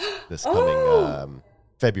half this coming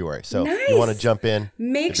February. So nice. if you want to jump in,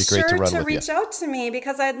 make it'd be great sure to run to with reach you. out to me,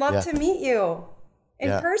 because I'd love to meet you in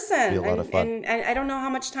person. It'd be a lot of fun. And I don't know how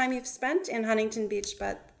much time you've spent in Huntington Beach,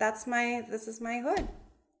 but this is my hood.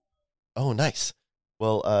 Oh, nice.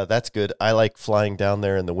 Well, that's good. I like flying down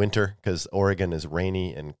there in the winter because Oregon is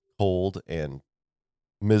rainy and cold and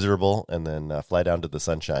miserable, and then fly down to the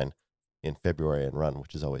sunshine in February and run,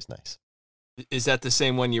 which is always nice. Is that the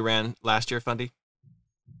same one you ran last year, Fundy?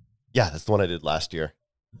 Yeah, that's the one I did last year.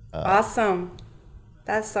 Awesome.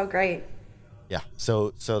 That's so great. Yeah.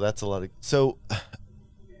 So that's a lot of, so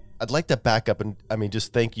I'd like to back up and, I mean,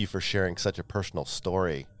 just thank you for sharing such a personal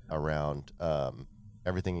story around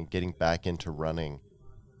everything and getting back into running.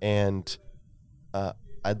 And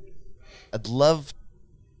I'd love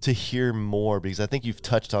to hear more, because I think you've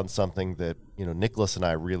touched on something that, Nicholas and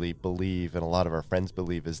I really believe, and a lot of our friends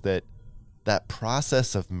believe, is that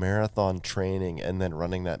process of marathon training and then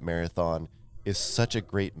running that marathon is such a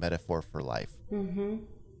great metaphor for life. Mm-hmm.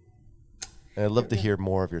 And I'd love to hear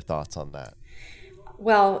more of your thoughts on that.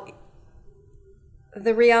 Well,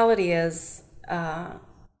 the reality is,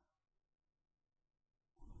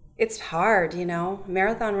 it's hard,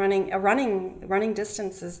 marathon running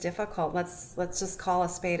distance is difficult. Let's just call a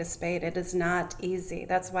spade a spade. It is not easy.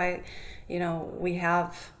 That's why, we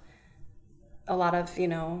have a lot of,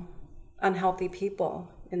 unhealthy people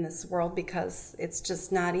in this world, because it's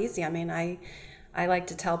just not easy. I mean, I like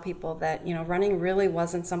to tell people that, running really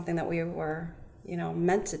wasn't something that we were,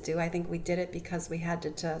 meant to do. I think we did it because we had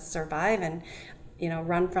to survive and,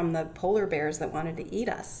 run from the polar bears that wanted to eat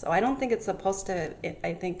us. So I don't think it's supposed to,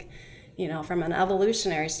 I think, from an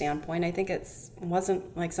evolutionary standpoint, I think it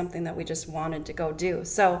wasn't like something that we just wanted to go do.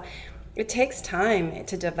 So it takes time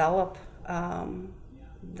to develop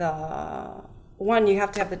one, you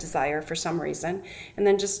have to have the desire for some reason. And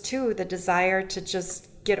then just two, the desire to just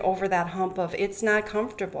get over that hump of it's not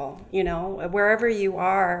comfortable, wherever you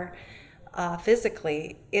are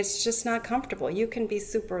physically, it's just not comfortable. You can be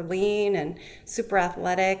super lean and super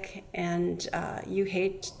athletic, and you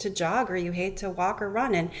hate to jog or you hate to walk or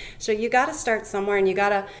run. And so you got to start somewhere, and you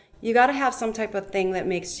got to have some type of thing that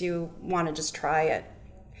makes you want to just try it.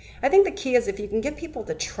 I think the key is if you can get people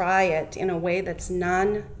to try it in a way that's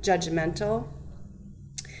non-judgmental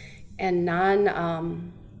and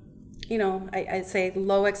I'd say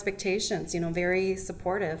low expectations, very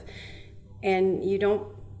supportive, and you don't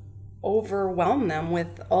overwhelm them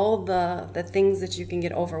with all the things that you can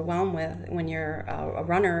get overwhelmed with when you're a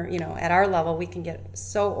runner. At our level, we can get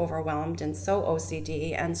so overwhelmed and so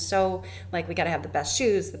OCD and so like we got to have the best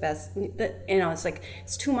shoes, it's like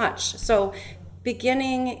it's too much. So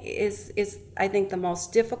beginning is I think the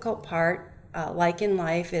most difficult part. Like in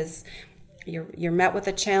life, is you're met with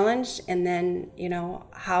a challenge, and then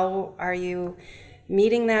how are you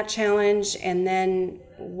meeting that challenge, and then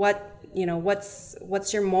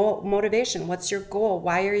what's your motivation, what's your goal,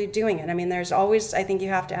 why are you doing it? I mean, there's always, I think you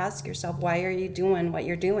have to ask yourself, why are you doing what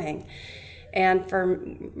you're doing? And for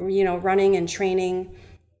running and training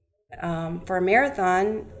for a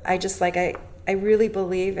marathon, I really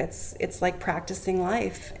believe it's like practicing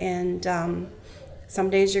life, and some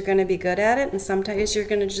days you're going to be good at it, and some days you're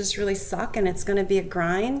going to just really suck, and it's going to be a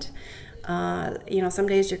grind. Some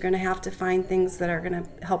days you're going to have to find things that are going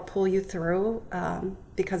to help pull you through,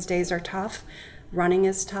 because days are tough. Running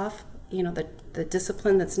is tough. The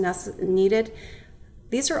discipline that's needed.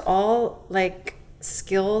 These are all like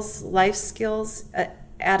skills, life skills,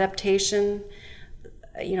 adaptation,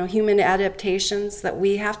 human adaptations that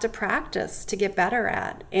we have to practice to get better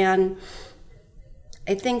at. And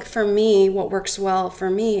I think for me, what works well for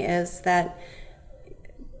me is that,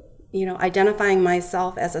 identifying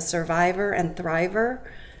myself as a survivor and thriver,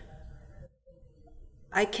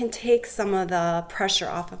 I can take some of the pressure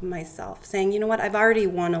off of myself, saying, you know what, I've already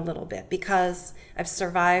won a little bit because I've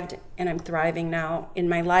survived and I'm thriving now in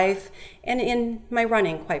my life and in my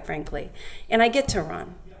running, quite frankly. And I get to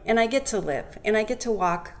run, and I get to live, and I get to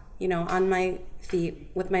walk, on my feet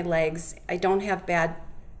with my legs. I don't have bad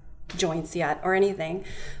joints yet or anything.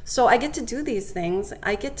 So I get to do these things.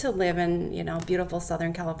 I get to live in, beautiful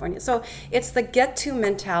Southern California. So it's the get-to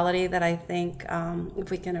mentality that I think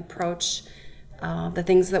if we can approach the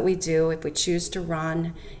things that we do, if we choose to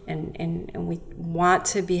run and we want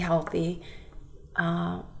to be healthy,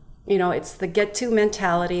 it's the get-to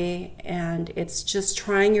mentality, and it's just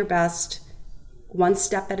trying your best one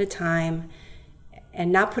step at a time,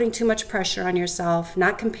 and not putting too much pressure on yourself,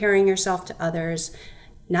 not comparing yourself to others,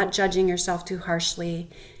 not judging yourself too harshly,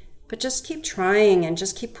 but just keep trying and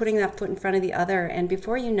just keep putting that foot in front of the other. And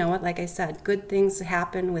before you know it, like I said, good things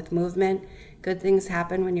happen with movement. Good things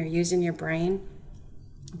happen when you're using your brain.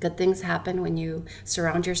 Good things happen when you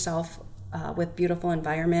surround yourself with beautiful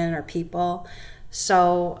environment or people.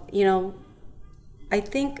 So, I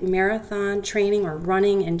think marathon training or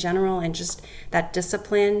running in general and just that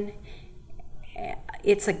discipline,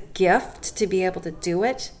 it's a gift to be able to do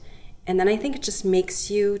it. And then I think it just makes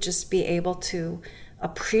you just be able to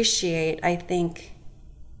appreciate, I think,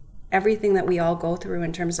 everything that we all go through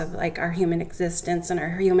in terms of like our human existence and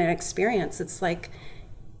our human experience. It's like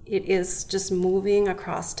it is just moving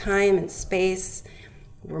across time and space.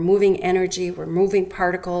 We're moving energy, we're moving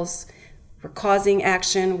particles, we're causing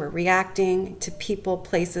action, we're reacting to people,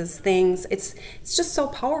 places, things. It's just so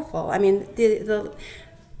powerful. I mean, the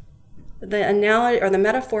analogy or the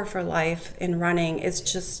metaphor for life in running is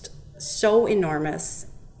just so enormous.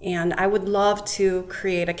 And I would love to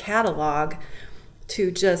create a catalog to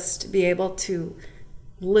just be able to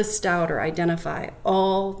list out or identify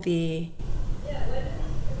all the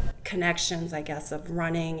connections, I guess, of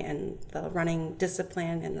running and the running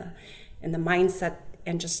discipline and the mindset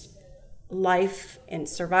and just life and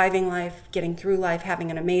surviving life, getting through life, having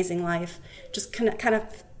an amazing life, just kind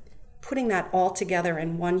of putting that all together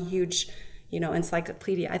in one huge,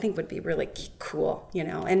 encyclopedia, I think would be really cool,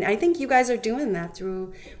 And I think you guys are doing that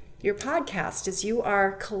through your podcast, is you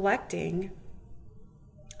are collecting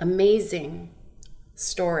amazing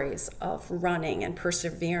stories of running and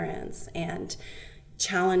perseverance and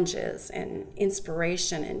challenges and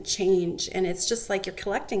inspiration and change. And it's just like you're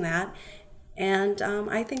collecting that. And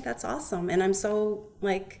I think that's awesome. And I'm so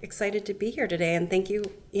excited to be here today. And thank you,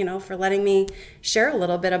 for letting me share a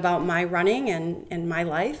little bit about my running and my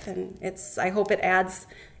life. And I hope it adds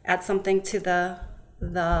something to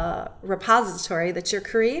the repository that you're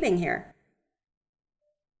creating here.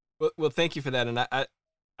 Well, thank you for that. And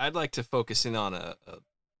I'd like to focus in on a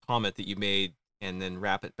comment that you made and then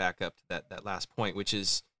wrap it back up to that last point, which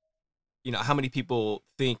is, how many people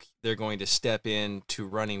think they're going to step into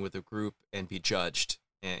running with a group and be judged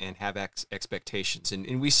and have expectations.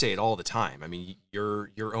 And we say it all the time. I mean,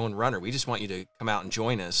 you're your own runner. We just want you to come out and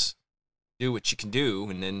join us, do what you can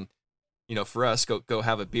do. And then, for us, go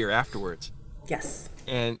have a beer afterwards. Yes.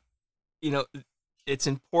 And, it's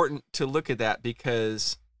important to look at that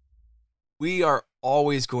because we are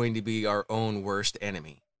always going to be our own worst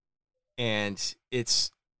enemy. And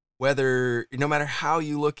it's no matter how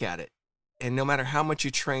you look at it, and no matter how much you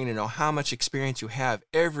train and how much experience you have,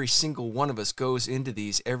 every single one of us goes into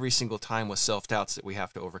these every single time with self-doubts that we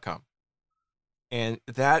have to overcome. And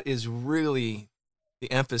that is really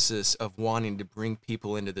the emphasis of wanting to bring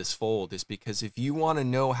people into this fold, is because if you want to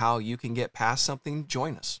know how you can get past something,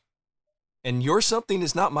 join us. And your something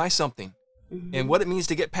is not my something. Mm-hmm. And what it means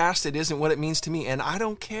to get past it isn't what it means to me. And I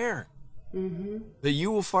don't care. Mm-hmm. That you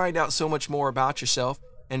will find out so much more about yourself.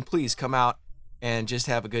 And please come out and just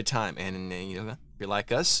have a good time. And if you're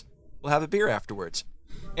like us, we'll have a beer afterwards.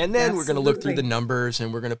 And then we're going to look through the numbers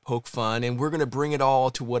and we're going to poke fun and we're going to bring it all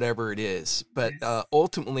to whatever it is. But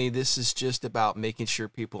ultimately, this is just about making sure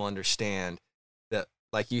people understand that,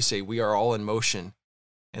 like you say, we are all in motion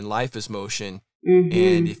and life is motion. Mm-hmm.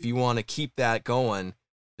 And if you want to keep that going,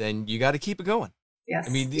 then you got to keep it going. Yes.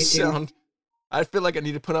 I mean, I feel like I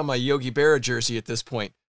need to put on my Yogi Berra jersey at this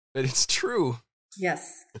point, but it's true.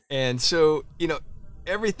 Yes. And so,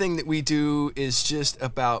 everything that we do is just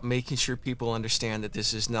about making sure people understand that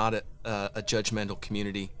this is not a judgmental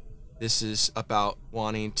community. This is about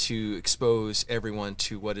wanting to expose everyone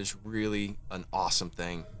to what is really an awesome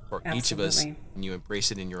thing for each of us, and you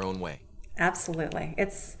embrace it in your own way. Absolutely.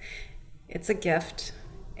 It's a gift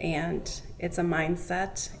and it's a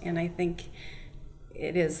mindset, and I think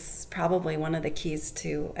it is probably one of the keys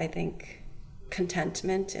to,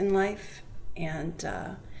 contentment in life.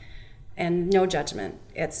 And no judgment.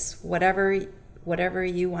 It's whatever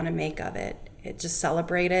you want to make of it. Just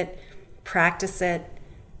celebrate it, practice it.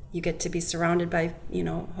 You get to be surrounded by,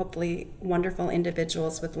 hopefully wonderful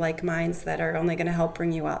individuals with like minds that are only going to help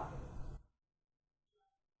bring you up.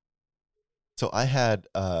 So I had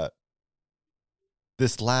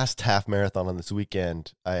this last half marathon on this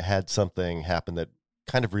weekend. I had something happen that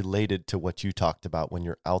kind of related to what you talked about when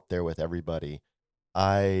you're out there with everybody.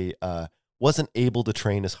 I wasn't able to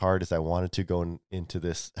train as hard as I wanted to going into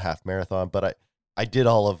this half marathon, but I did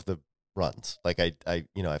all of the runs. I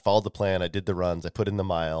followed the plan. I did the runs. I put in the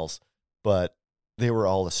miles, but they were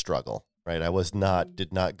all a struggle, right? I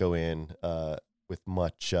did not go in with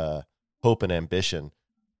much hope and ambition.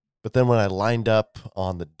 But then when I lined up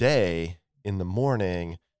on the day in the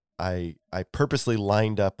morning, I purposely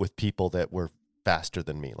lined up with people that were faster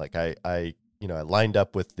than me. Like I lined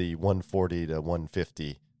up with the 140 to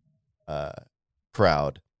 150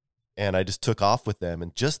 crowd, and I just took off with them.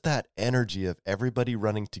 And just that energy of everybody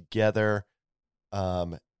running together,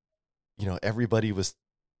 everybody was,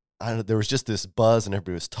 there was just this buzz, and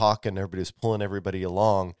everybody was talking, everybody was pulling everybody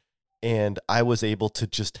along. And I was able to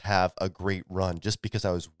just have a great run just because I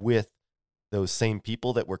was with those same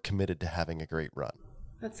people that were committed to having a great run.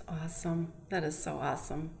 That's awesome. That is so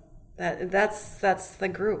awesome. That's the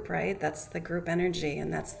group, right? That's the group energy,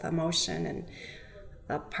 and that's the motion and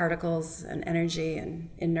the particles and energy and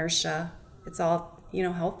inertia. It's all,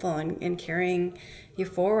 helpful in carrying you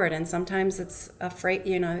forward. And sometimes it's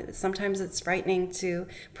sometimes it's frightening to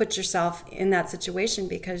put yourself in that situation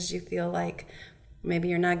because you feel like maybe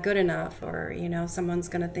you're not good enough, or, someone's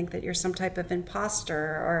going to think that you're some type of imposter,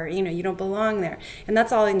 or, you don't belong there. And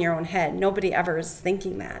that's all in your own head. Nobody ever is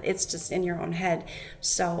thinking that. It's just in your own head.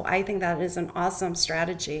 So I think that is an awesome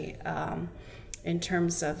strategy in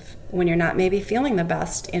terms of when you're not maybe feeling the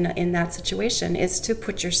best in that situation, is to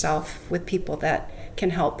put yourself with people that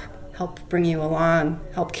can help bring you along,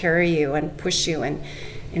 help carry you and push you and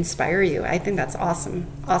inspire you. I think that's awesome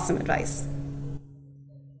advice.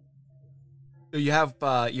 So you have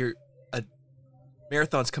your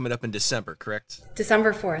marathon's coming up in December, correct?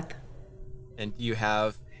 December 4th. And you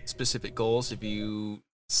have specific goals. Have you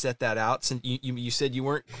set that out? Since you said you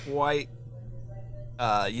weren't quite,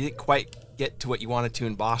 you didn't quite get to what you wanted to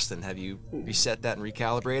in Boston. Have you reset that and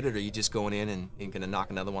recalibrated, or are you just going in and going to knock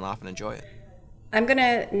another one off and enjoy it? I'm going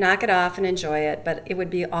to knock it off and enjoy it, but it would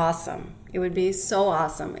be awesome. It would be so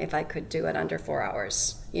awesome if I could do it under 4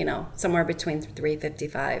 hours, somewhere between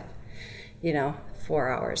 3:55. 4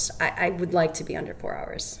 hours. I would like to be under 4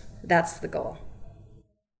 hours. That's the goal.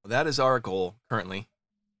 Well, that is our goal currently.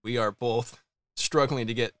 We are both struggling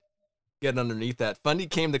to get underneath that. Fundy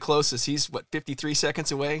came the closest. He's 53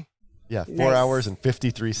 seconds away? Yeah, 4 hours and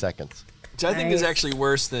 53 seconds. Which I think is actually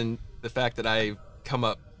worse than the fact that I come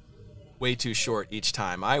up way too short each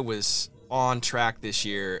time. I was on track this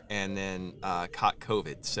year and then caught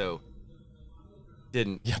COVID, so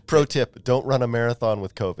didn't. Yeah, pro tip, don't run a marathon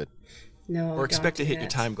with COVID. No, or expect to hit your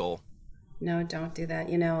time goal. No, don't do that.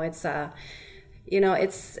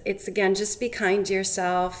 It's again, just be kind to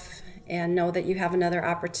yourself and know that you have another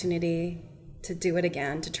opportunity to do it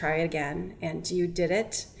again, to try it again, and you did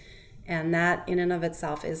it, and that in and of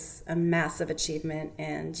itself is a massive achievement,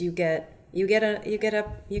 and you get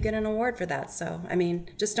an award for that. So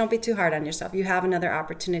just don't be too hard on yourself. You have another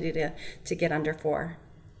opportunity to get under 4.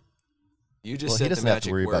 You just said he doesn't have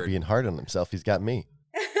to worry about being hard on himself. He's got me.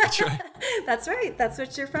 That's right. That's right. That's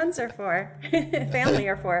what your friends are for. Family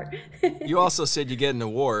are for. You also said you get an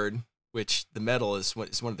award, which the medal is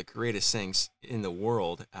one of the greatest things in the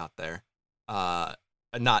world out there.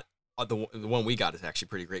 Not the one we got is actually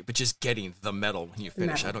pretty great, but just getting the medal when you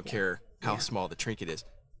finish. I don't care how small the trinket is.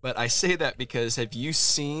 But I say that because have you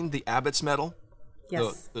seen the Abbott's medal?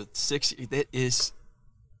 Yes. The 6, it is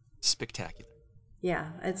spectacular. Yeah,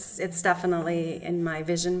 it's definitely in my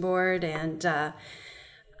vision board, and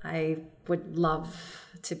I would love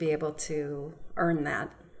to be able to earn that.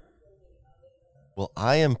 Well,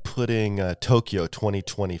 I am putting Tokyo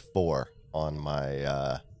 2024 on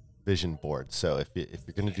my vision board. So if you're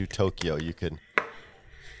going to do Tokyo, you can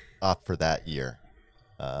opt for that year.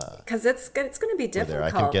 Because it's going to be difficult. I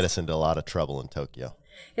can get us into a lot of trouble in Tokyo.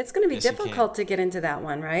 It's going to be difficult to get into that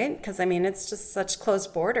one, right? Because, it's just such close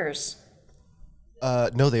borders.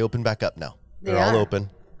 No, they open back up now. They're all open.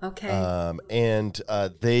 Okay. And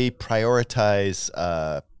they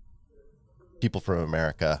prioritize people from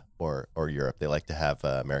America or Europe. They like to have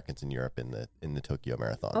Americans in Europe in the Tokyo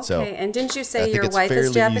Marathon. Okay. So and didn't you say I think your it's wife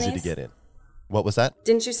is Japanese? Easy to get in. What was that?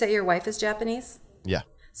 Didn't you say your wife is Japanese? Yeah.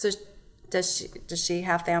 So does she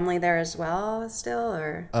have family there as well still,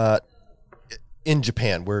 or? In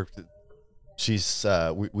Japan, she's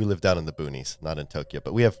we live down in the boonies, not in Tokyo,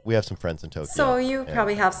 but we have some friends in Tokyo. So you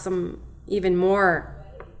probably have some even more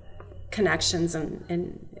connections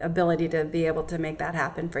and ability to be able to make that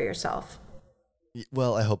happen for yourself.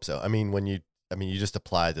 Well, I hope so. You just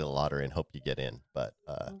apply to the lottery and hope you get in. But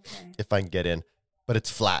if I can get in, but it's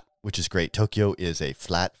flat, which is great. Tokyo is a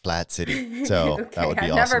flat city, so that would be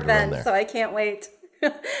awesome. I've never been, so I can't wait.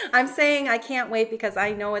 I'm saying I can't wait because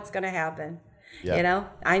I know it's going to happen. Yeah.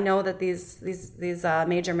 I know that these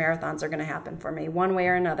major marathons are going to happen for me one way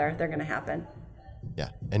or another. They're going to happen. Yeah,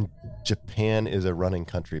 and Japan is a running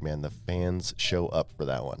country, man. The fans show up for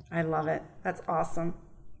that one. I love it. That's awesome.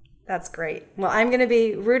 That's great. Well, I'm going to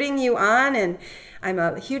be rooting you on, and I'm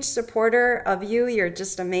a huge supporter of you. You're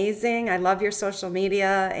just amazing. I love your social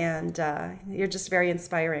media, and you're just very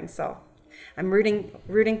inspiring. So I'm rooting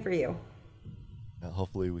for you. Well,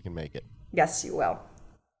 hopefully we can make it. Yes, you will.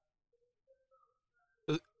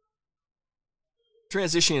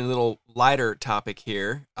 Transitioning a little lighter topic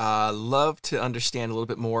here. Love to understand a little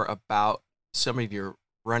bit more about some of your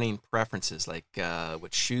running preferences. Like,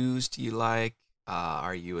 what shoes do you like?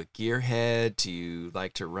 Are you a gearhead? Do you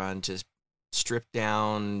like to run just stripped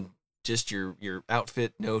down, just your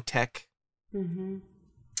outfit, no tech? Mm-hmm.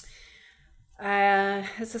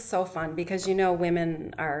 This is so fun because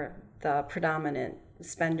women are the predominant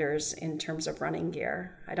spenders in terms of running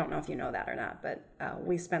gear. I don't know if you know that or not, but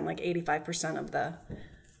we spend like 85% of the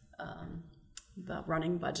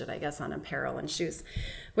running budget, I guess, on apparel and shoes,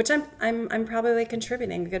 which I'm probably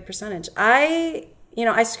contributing a good percentage.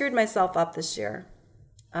 I screwed myself up this year,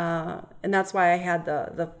 and that's why I had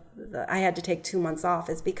I had to take 2 months off,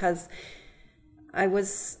 is because I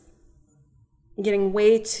was getting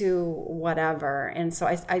way too whatever, and so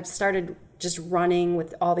I started just running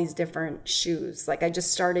with all these different shoes. Like, I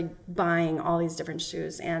just started buying all these different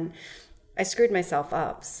shoes, and I screwed myself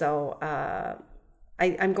up. So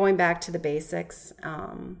I'm going back to the basics.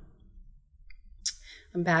 I'm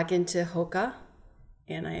back into Hoka,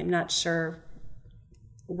 and I'm not sure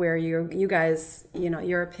where you guys,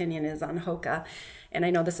 your opinion is on Hoka. And I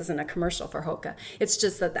know this isn't a commercial for Hoka. It's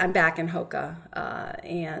just that I'm back in Hoka,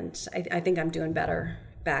 and I think I'm doing better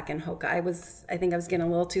back in Hoka. I think I was getting a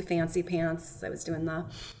little too fancy pants. I was doing the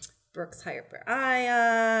Brooks Hyper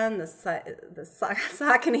Ion, the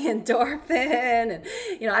Saucony Endorphin,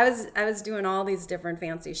 and I was doing all these different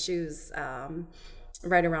fancy shoes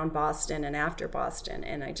right around Boston and after Boston,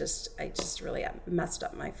 and I just really messed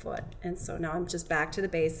up my foot, and so now I'm just back to the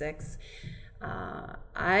basics.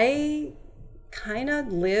 I kind of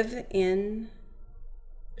live in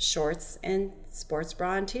shorts and sports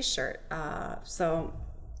bra and t-shirt, so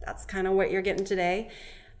that's kind of what you're getting today.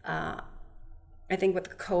 I think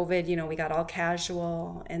with COVID, we got all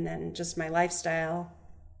casual, and then just my lifestyle.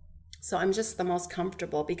 So I'm just the most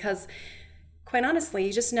comfortable because, quite honestly,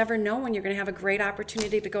 you just never know when you're going to have a great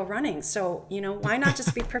opportunity to go running. So, why not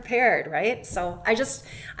just be prepared, right? So I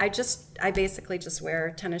basically just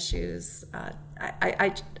wear tennis shoes.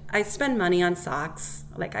 I spend money on socks.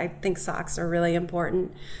 Like, I think socks are really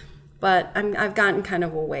important. But I've gotten kind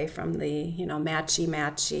of away from the,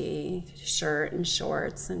 matchy shirt and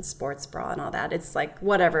shorts and sports bra and all that. It's like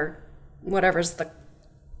whatever's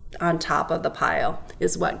on top of the pile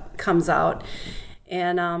is what comes out.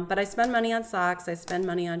 And but I spend money on socks. I spend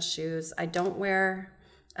money on shoes. I don't wear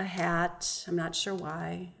a hat. I'm not sure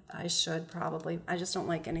why. I should probably. I just don't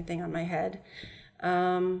like anything on my head.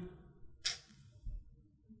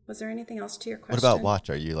 Was there anything else to your question? What about watch?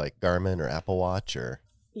 Are you like Garmin or Apple Watch or?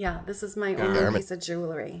 Yeah, this is my only piece of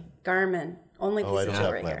jewelry. Garmin, only piece of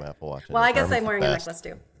jewelry here. Apple Watch. Well, I guess I'm wearing a necklace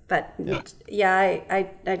too. But yeah,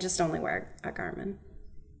 I just only wear a Garmin.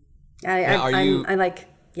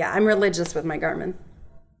 I'm religious with my Garmin.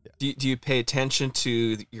 Do you pay attention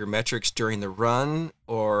to your metrics during the run,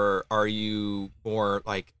 or are you more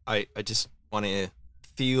like, I just want to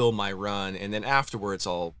feel my run, and then afterwards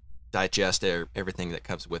I'll digest everything that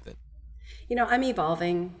comes with it? I'm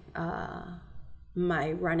evolving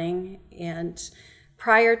my running, and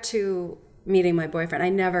prior to meeting my boyfriend, I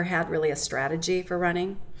never had really a strategy for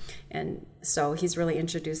running, and so he's really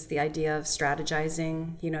introduced the idea of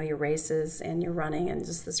strategizing, your races and your running, and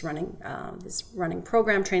just this running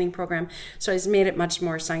training program. So he's made it much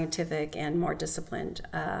more scientific and more disciplined.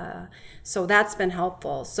 So that's been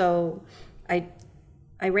helpful. So I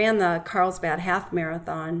ran the Carlsbad half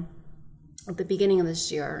marathon at the beginning of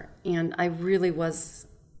this year, and I really was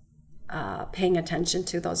paying attention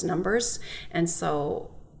to those numbers. And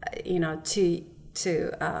so,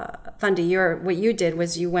 Fundy, what you did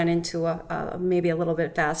was you went into a maybe a little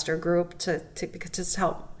bit faster group to just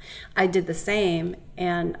help. I did the same,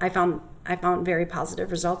 and I found very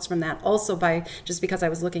positive results from that. Also, because I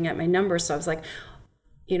was looking at my numbers, so I was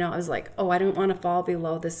like, oh, I don't want to fall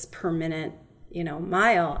below this per minute,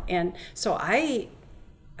 mile, and so I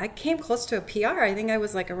came close to a PR. I think I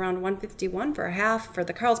was like around 151 for a half for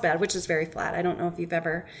the Carlsbad, which is very flat. I don't know if you've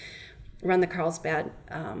ever run the Carlsbad,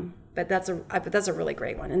 but that's a really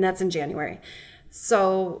great one, and that's in January.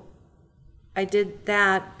 So I did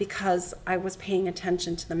that because I was paying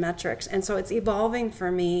attention to the metrics, and so it's evolving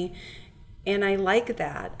for me, and I like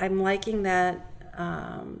that. I'm liking that,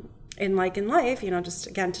 and like in life, just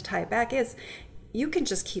again to tie it back, is you can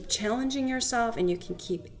just keep challenging yourself, and you can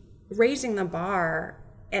keep raising the bar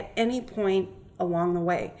at any point along the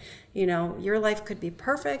way. You know, your life could be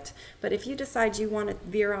perfect, but if you decide you want to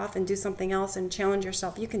veer off and do something else and challenge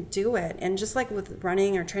yourself, you can do it. And just like with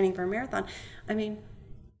running or training for a marathon, I mean,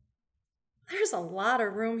 there's a lot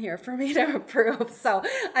of room here for me to improve. So,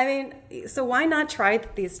 I mean, so why not try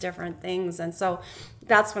these different things? And so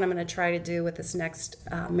that's what I'm going to try to do with this next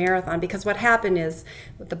marathon, because what happened is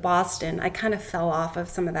with the Boston, I kind of fell off of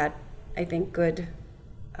some of that, I think, good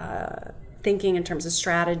thinking in terms of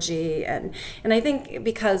strategy. And I think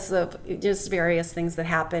because of just various things that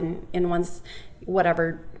happen in one's,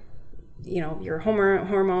 whatever, you know, your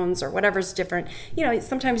hormones or whatever's different, you know,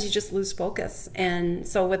 sometimes you just lose focus. And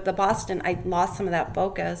so with the Boston, I lost some of that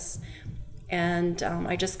focus, and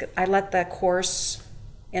I let the course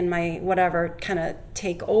and my whatever kind of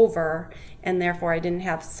take over, and therefore I didn't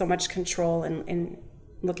have so much control in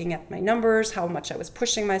looking at my numbers, how much I was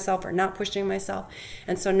pushing myself or not pushing myself.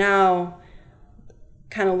 And so now,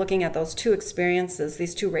 kind of looking at those two experiences,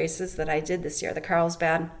 these two races that I did this year, the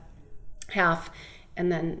Carlsbad half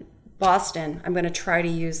and then Boston, I'm going to try to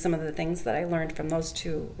use some of the things that I learned from those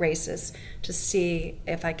two races to see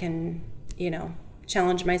if I can, you know,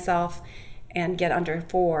 challenge myself and get under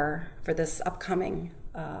 4 for this upcoming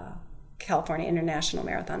California International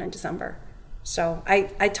Marathon in December. So I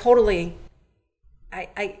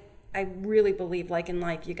really believe, like in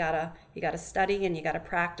life, you gotta study and you gotta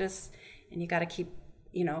practice and you gotta keep,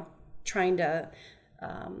 you know, trying to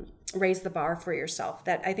raise the bar for yourself.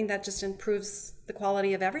 That I think that just improves the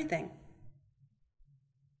quality of everything.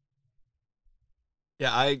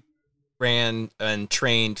 Yeah, I ran and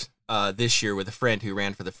trained this year with a friend who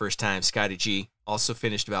ran for the first time, Scotty G. Also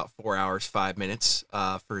finished about 4 hours, 5 minutes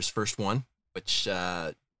for his first one, which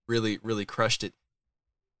really, really crushed it.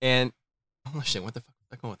 And, oh shit, what the fuck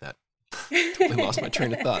was I going with that? Totally lost my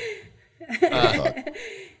train of thought.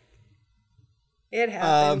 It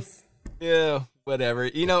happens. Yeah, whatever.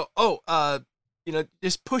 You know,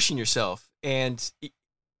 just pushing yourself. And,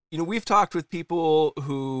 you know, we've talked with people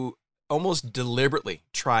who almost deliberately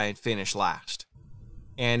try and finish last.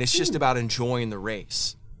 And it's just about enjoying the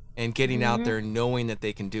race and getting out there and knowing that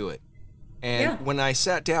they can do it. And when I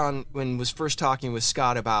sat down, when was first talking with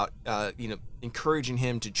Scott about, encouraging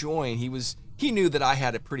him to join, he knew that I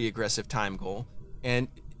had a pretty aggressive time goal, and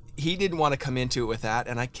he didn't want to come into it with that.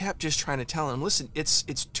 And I kept just trying to tell him, listen, it's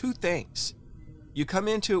two things. You come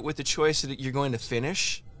into it with the choice that you're going to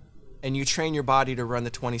finish, and you train your body to run the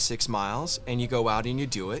 26 miles, and you go out and you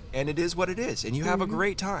do it, and it is what it is, and you have a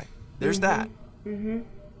great time. There's that.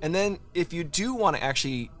 And then if you do want to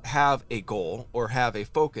actually have a goal or have a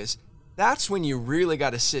focus, that's when you really got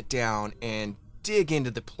to sit down and dig into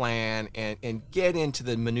the plan and get into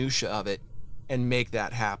the minutia of it and make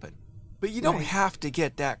that happen. But you don't have to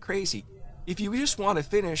get that crazy. If you just want to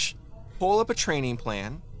finish, pull up a training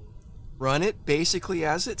plan, run it basically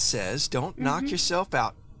as it says, don't knock yourself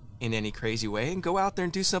out in any crazy way, and go out there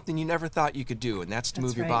and do something you never thought you could do, and that's to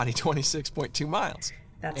move your body 26.2 miles.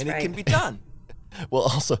 That's and right. It can be done. Well,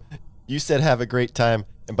 also, you said have a great time,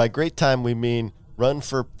 and by great time we mean run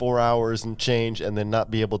for 4 hours and change and then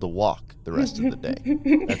not be able to walk the rest of the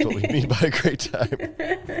day. That's what we mean by a great time.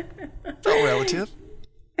 It's all relative.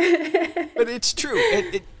 But it's true.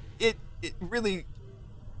 It really,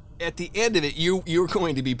 at the end of it, you're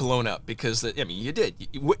going to be blown up because, you did.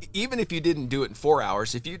 Even if you didn't do it in 4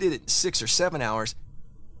 hours, if you did it in 6 or 7 hours,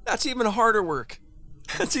 that's even harder work.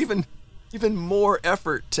 That's even more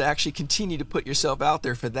effort to actually continue to put yourself out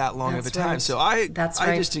there for that long of a time. So I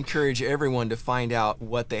just encourage everyone to find out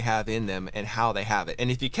what they have in them and how they have it. And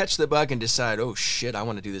if you catch the bug and decide, oh shit, I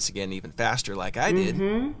want to do this again even faster like I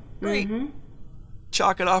did, great.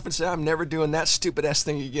 Chalk it off and say, I'm never doing that stupid ass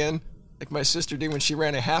thing again, like my sister did when she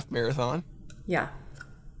ran a half marathon. Yeah.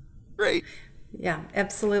 Great. Yeah,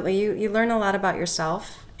 absolutely. You learn a lot about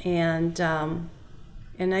yourself, and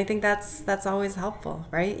I think that's always helpful,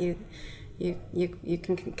 right? You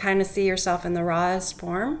can kind of see yourself in the rawest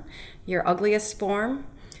form, your ugliest form,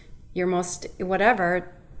 your most whatever,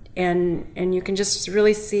 and you can just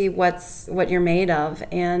really see what you're made of.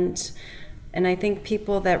 And I think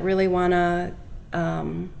people that really want to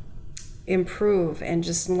improve and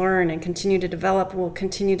just learn and continue to develop will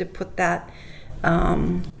continue to put that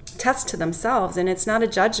test to themselves. And it's not a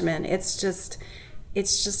judgment. It's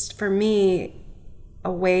just for me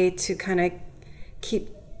a way to kind of keep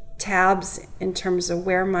tabs in terms of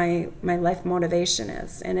where my life motivation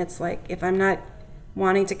is. And it's like, if I'm not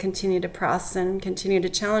wanting to continue to process and continue to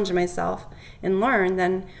challenge myself and learn,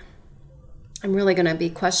 then I'm really going to be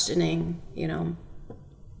questioning,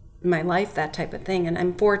 my life, that type of thing. And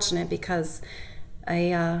I'm fortunate because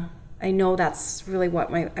I I know that's really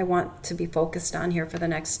what I want to be focused on here for the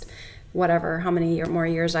next how many more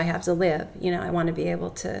years I have to live. I want to be able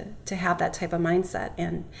to have that type of mindset,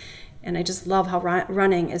 and I just love how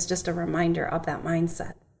running is just a reminder of that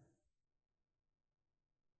mindset.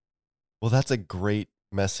 Well, that's a great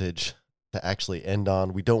message to actually end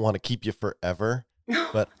on. We don't want to keep you forever,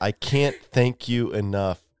 but I can't thank you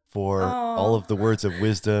enough for all of the words of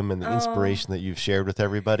wisdom and the inspiration that you've shared with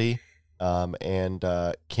everybody. And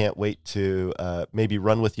can't wait to maybe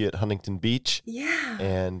run with you at Huntington Beach. Yeah.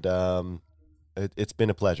 And it's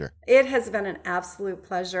been a pleasure. It has been an absolute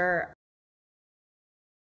pleasure.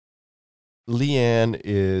 Lee Anne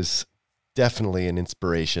is definitely an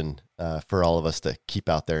inspiration for all of us to keep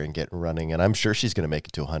out there and get running. And I'm sure she's going to make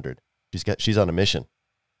it to 100. She's on a mission.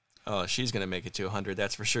 Oh, she's going to make it to 100,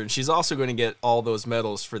 that's for sure. And she's also going to get all those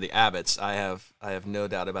medals for the Abbotts. I have no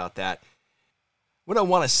doubt about that. What I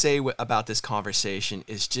want to say about this conversation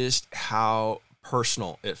is just how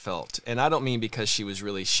personal it felt. And I don't mean because she was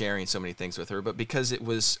really sharing so many things with her, but because it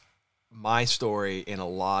was my story in a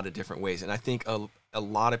lot of different ways. And I think a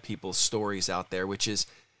lot of people's stories out there, which is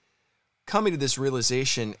coming to this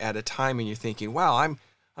realization at a time when you're thinking, wow,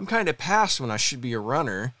 I'm kind of past when I should be a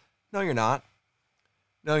runner. No, you're not.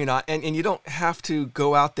 No, you're not. And you don't have to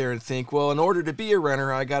go out there and think, well, in order to be a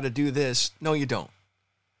runner, I got to do this. No, you don't.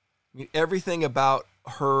 I mean, everything about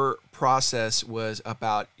her process was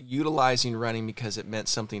about utilizing running because it meant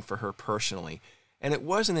something for her personally. And it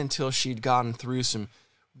wasn't until she'd gotten through some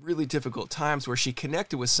really difficult times where she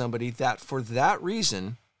connected with somebody that for that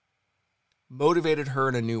reason motivated her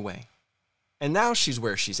in a new way. And now she's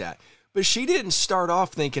where she's at. But she didn't start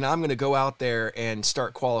off thinking, I'm going to go out there and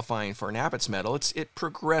start qualifying for an Abbott's medal. It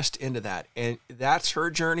progressed into that. And that's her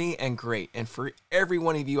journey, and great. And for every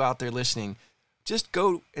one of you out there listening, just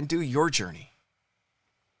go and do your journey.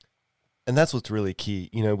 And that's what's really key.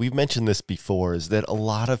 We've mentioned this before, is that a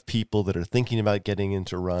lot of people that are thinking about getting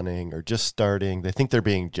into running or just starting, they think they're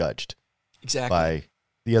being judged by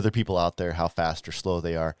the other people out there, how fast or slow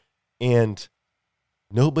they are. And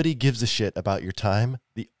nobody gives a shit about your time.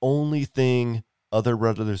 The only thing other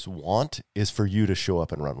runners want is for you to show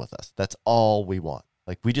up and run with us. That's all we want.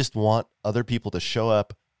 Like, we just want other people to show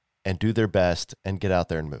up and do their best and get out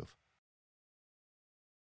there and move.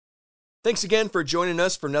 Thanks again for joining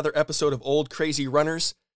us for another episode of Old Crazy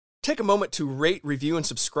Runners. Take a moment to rate, review, and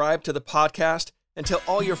subscribe to the podcast, and tell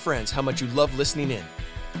all your friends how much you love listening in.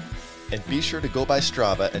 And be sure to go by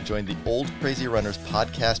Strava and join the Old Crazy Runners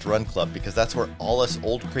Podcast Run Club, because that's where all us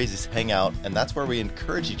old crazies hang out, and that's where we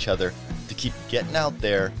encourage each other to keep getting out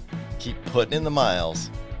there, keep putting in the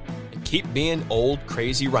miles, and keep being old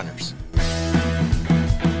crazy runners.